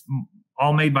of it. It's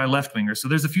all made by left-wingers. So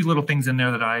there's a few little things in there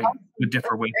that I would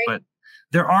differ with, but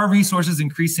there are resources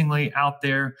increasingly out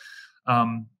there.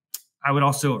 I would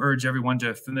also urge everyone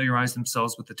to familiarize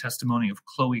themselves with the testimony of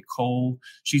Chloe Cole.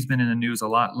 She's been in the news a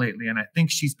lot lately, and I think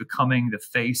she's becoming the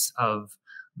face of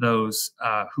those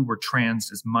who were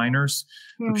trans as minors.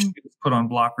 She was put on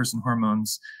blockers and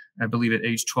hormones, I believe at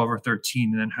age 12 or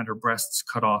 13, and then had her breasts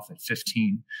cut off at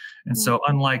 15. And so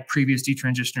unlike previous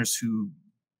detransitioners who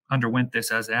underwent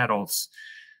this as adults,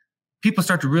 people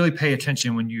start to really pay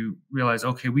attention when you realize,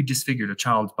 okay, we disfigured a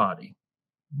child's body.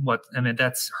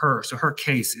 That's her. So her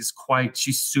case is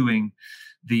she's suing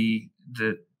the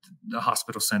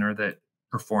hospital center that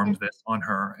performed this on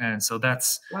her. And so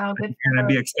that's, wow, you're going to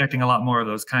be expecting a lot more of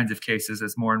those kinds of cases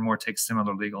as more and more take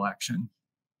similar legal action.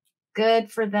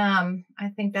 Good for them. I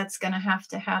think that's going to have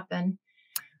to happen.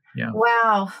 Yeah.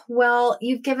 Wow. Well,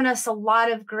 you've given us a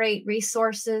lot of great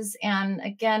resources. And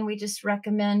again, we just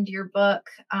recommend your book,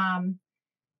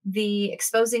 the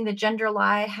Exposing the Gender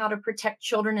Lie, How to Protect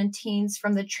Children and Teens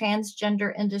from the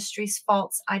Transgender Industry's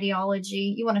False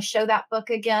Ideology. You want to show that book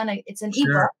again? It's an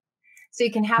ebook, so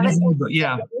you can have it.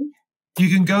 Yeah. You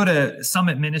can go to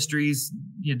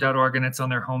summitministries.org and it's on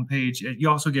their homepage. You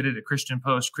also get it at Christian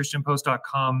Post,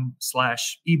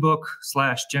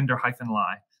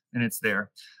 christianpost.com/ebook/gender-lie, and it's there.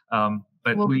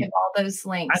 But we'll give all those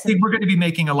links. I think we're going to be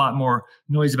making a lot more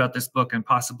noise about this book and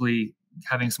possibly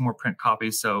having some more print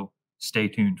copies. So stay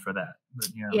tuned for that. But,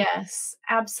 yes,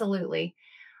 absolutely.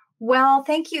 Well,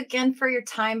 thank you again for your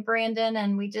time, Brandon.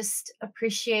 And we just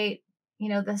appreciate,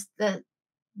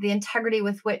 the integrity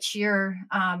with which you're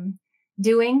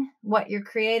doing what you're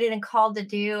created and called to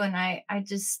do. And I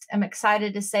just am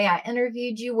excited to say I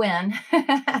interviewed you when,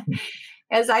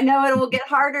 as I know it will get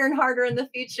harder and harder in the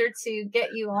future to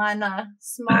get you on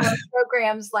smaller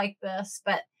programs like this.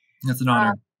 But that's an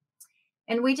honor.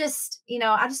 And we just,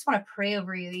 I just want to pray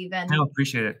over you even. I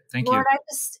appreciate it. Thank you. Lord, I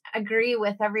just agree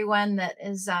with everyone that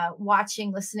is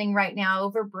watching, listening right now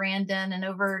over Brandon and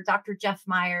over Dr. Jeff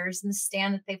Myers and the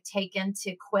stand that they've taken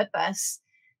to equip us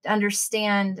to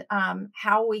understand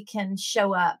how we can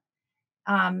show up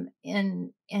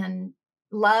in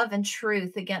love and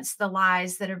truth against the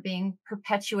lies that are being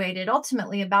perpetuated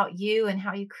ultimately about you and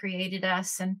how you created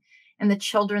us and the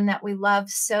children that we love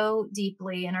so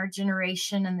deeply in our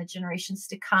generation and the generations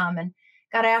to come. And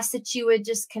God, I ask that you would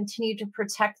just continue to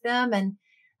protect them. And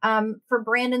for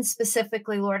Brandon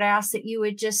specifically, Lord, I ask that you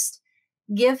would just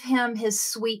give him his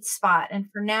sweet spot. And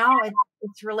for now,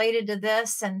 it's related to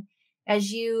this. And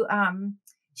as you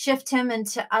shift him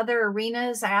into other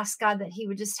arenas, I ask God that he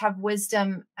would just have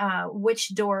wisdom,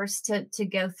 which doors to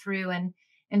go through and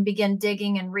begin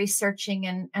digging and researching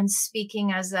and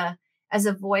speaking as a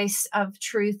voice of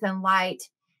truth and light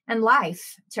and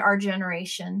life to our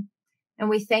generation. And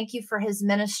we thank you for his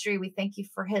ministry. We thank you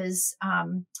for his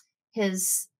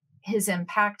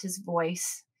impact, his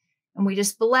voice. And we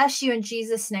just bless you in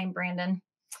Jesus' name, Brandon.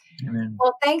 Amen.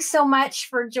 Well, thanks so much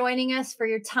for joining us, for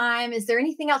your time. Is there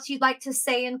anything else you'd like to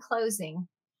say in closing?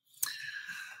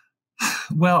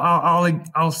 Well, I'll end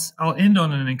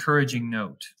on an encouraging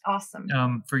note. Awesome.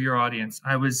 For your audience,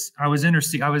 I was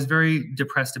very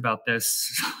depressed about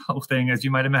this whole thing. As you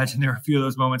might imagine, there are a few of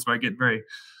those moments where I get very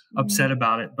upset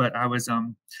about it. But I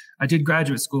did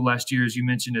graduate school last year, as you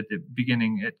mentioned at the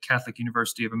beginning, at Catholic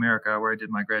University of America, where I did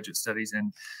my graduate studies.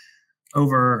 And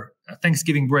over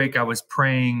Thanksgiving break, I was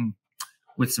praying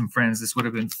with some friends. This would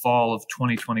have been fall of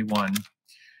 2021,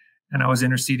 and I was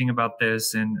interceding about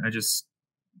this, and I just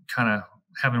kind of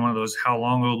having one of those "How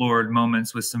long, O Lord"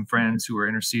 moments with some friends who were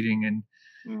interceding, and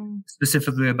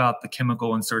specifically about the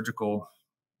chemical and surgical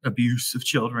abuse of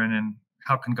children, and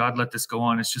how can God let this go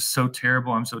on? It's just so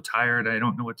terrible. I'm so tired. I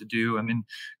don't know what to do. I'm in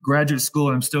graduate school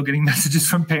and I'm still getting messages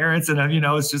from parents, and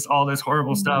it's just all this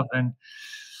horrible stuff. And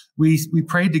we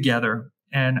prayed together,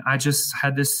 and I just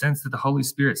had this sense that the Holy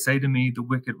Spirit say to me, "The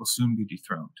wicked will soon be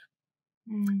dethroned."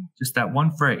 Just that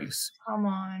one phrase. Come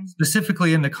on.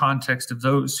 Specifically in the context of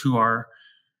those who are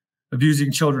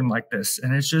abusing children like this.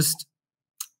 And it's just,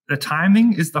 the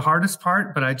timing is the hardest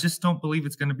part, but I just don't believe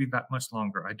it's going to be that much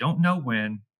longer. I don't know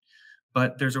when,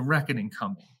 but there's a reckoning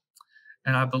coming.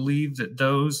 And I believe that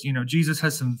those, Jesus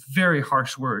has some very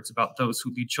harsh words about those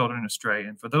who lead children astray.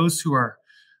 And for those who are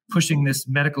pushing this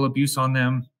medical abuse on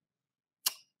them,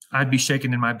 I'd be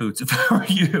shaking in my boots if I were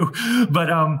you. But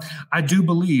I do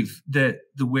believe that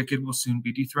the wicked will soon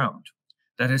be dethroned.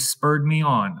 That has spurred me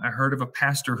on. I heard of a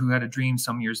pastor who had a dream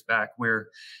some years back where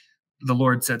the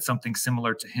Lord said something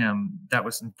similar to him. That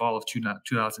was in fall of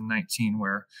 2019,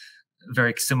 where a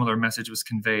very similar message was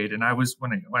conveyed. And I was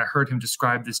when I heard him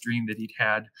describe this dream that he'd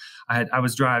had, I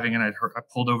was driving and I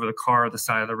pulled over the car at the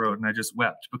side of the road and I just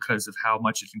wept because of how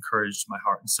much it encouraged my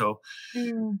heart. And so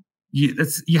Mm,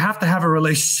 you have to have a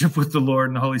relationship with the Lord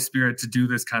and the Holy Spirit to do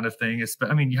this kind of thing.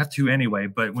 I mean, you have to anyway,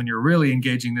 but when you're really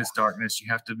engaging this darkness, you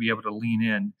have to be able to lean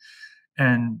in.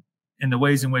 And in the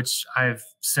ways in which I've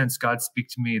sensed God speak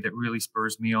to me, that really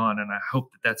spurs me on. And I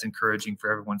hope that that's encouraging for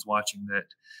everyone's watching, that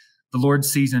the Lord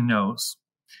sees and knows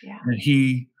yeah. that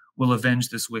he will avenge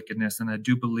this wickedness. And I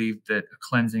do believe that a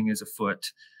cleansing is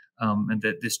afoot, and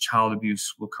that this child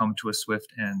abuse will come to a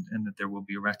swift end and that there will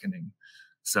be a reckoning.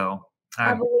 So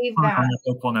I I believe on that. a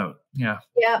hopeful note. Yeah.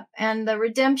 Yep. And the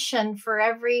redemption for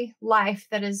every life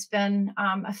that has been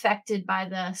affected by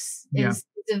this Yeah. is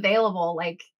available,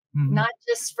 like Mhm. not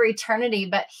just for eternity,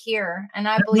 but here. And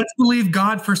I believe, Let's believe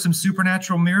God for some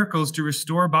supernatural miracles to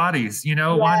restore bodies. Why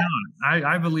yeah, not?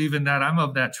 I believe in that. I'm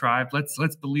of that tribe. Let's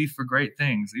believe for great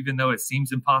things, even though it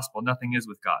seems impossible. Nothing is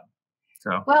with God.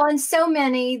 So well, and so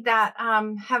many that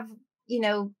have, you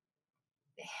know,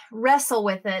 wrestle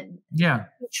with it, yeah,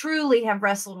 truly have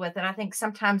wrestled with it. I think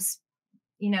sometimes,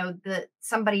 that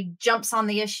somebody jumps on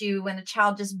the issue when a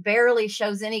child just barely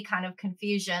shows any kind of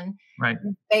confusion. right,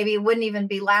 Maybe it wouldn't even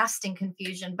be lasting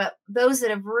confusion, but those that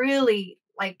have really,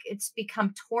 like, it's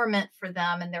become torment for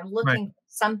them and they're right, looking for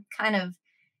some kind of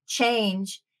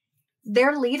change,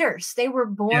 they're leaders. They were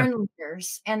yeah, born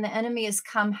leaders, and the enemy has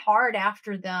come hard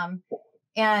after them,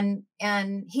 and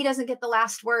he doesn't get the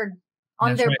last word on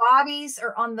that's their right. bodies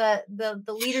or on the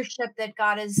leadership that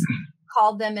God has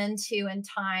called them into in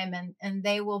time, and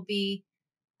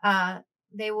uh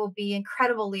they will be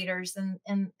incredible leaders in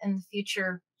the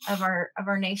future of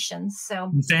our nations. So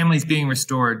And families being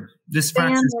restored. This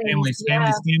fractures families,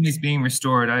 families, yeah, families being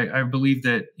restored. I believe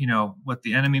that, what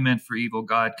the enemy meant for evil,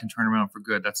 God can turn around for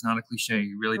good. That's not a cliche.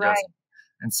 He really does. right,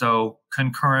 And so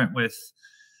concurrent with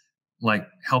like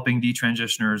helping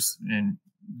detransitioners and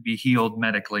be healed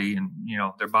medically and,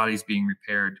 their bodies being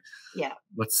repaired, yeah.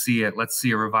 let's see it. Let's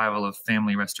see a revival of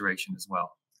family restoration as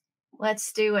well.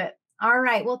 Let's do it. All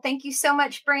right. Well, thank you so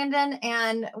much, Brandon.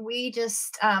 And we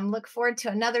just look forward to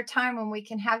another time when we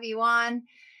can have you on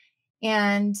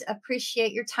and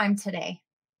appreciate your time today.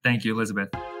 Thank you, Elizabeth.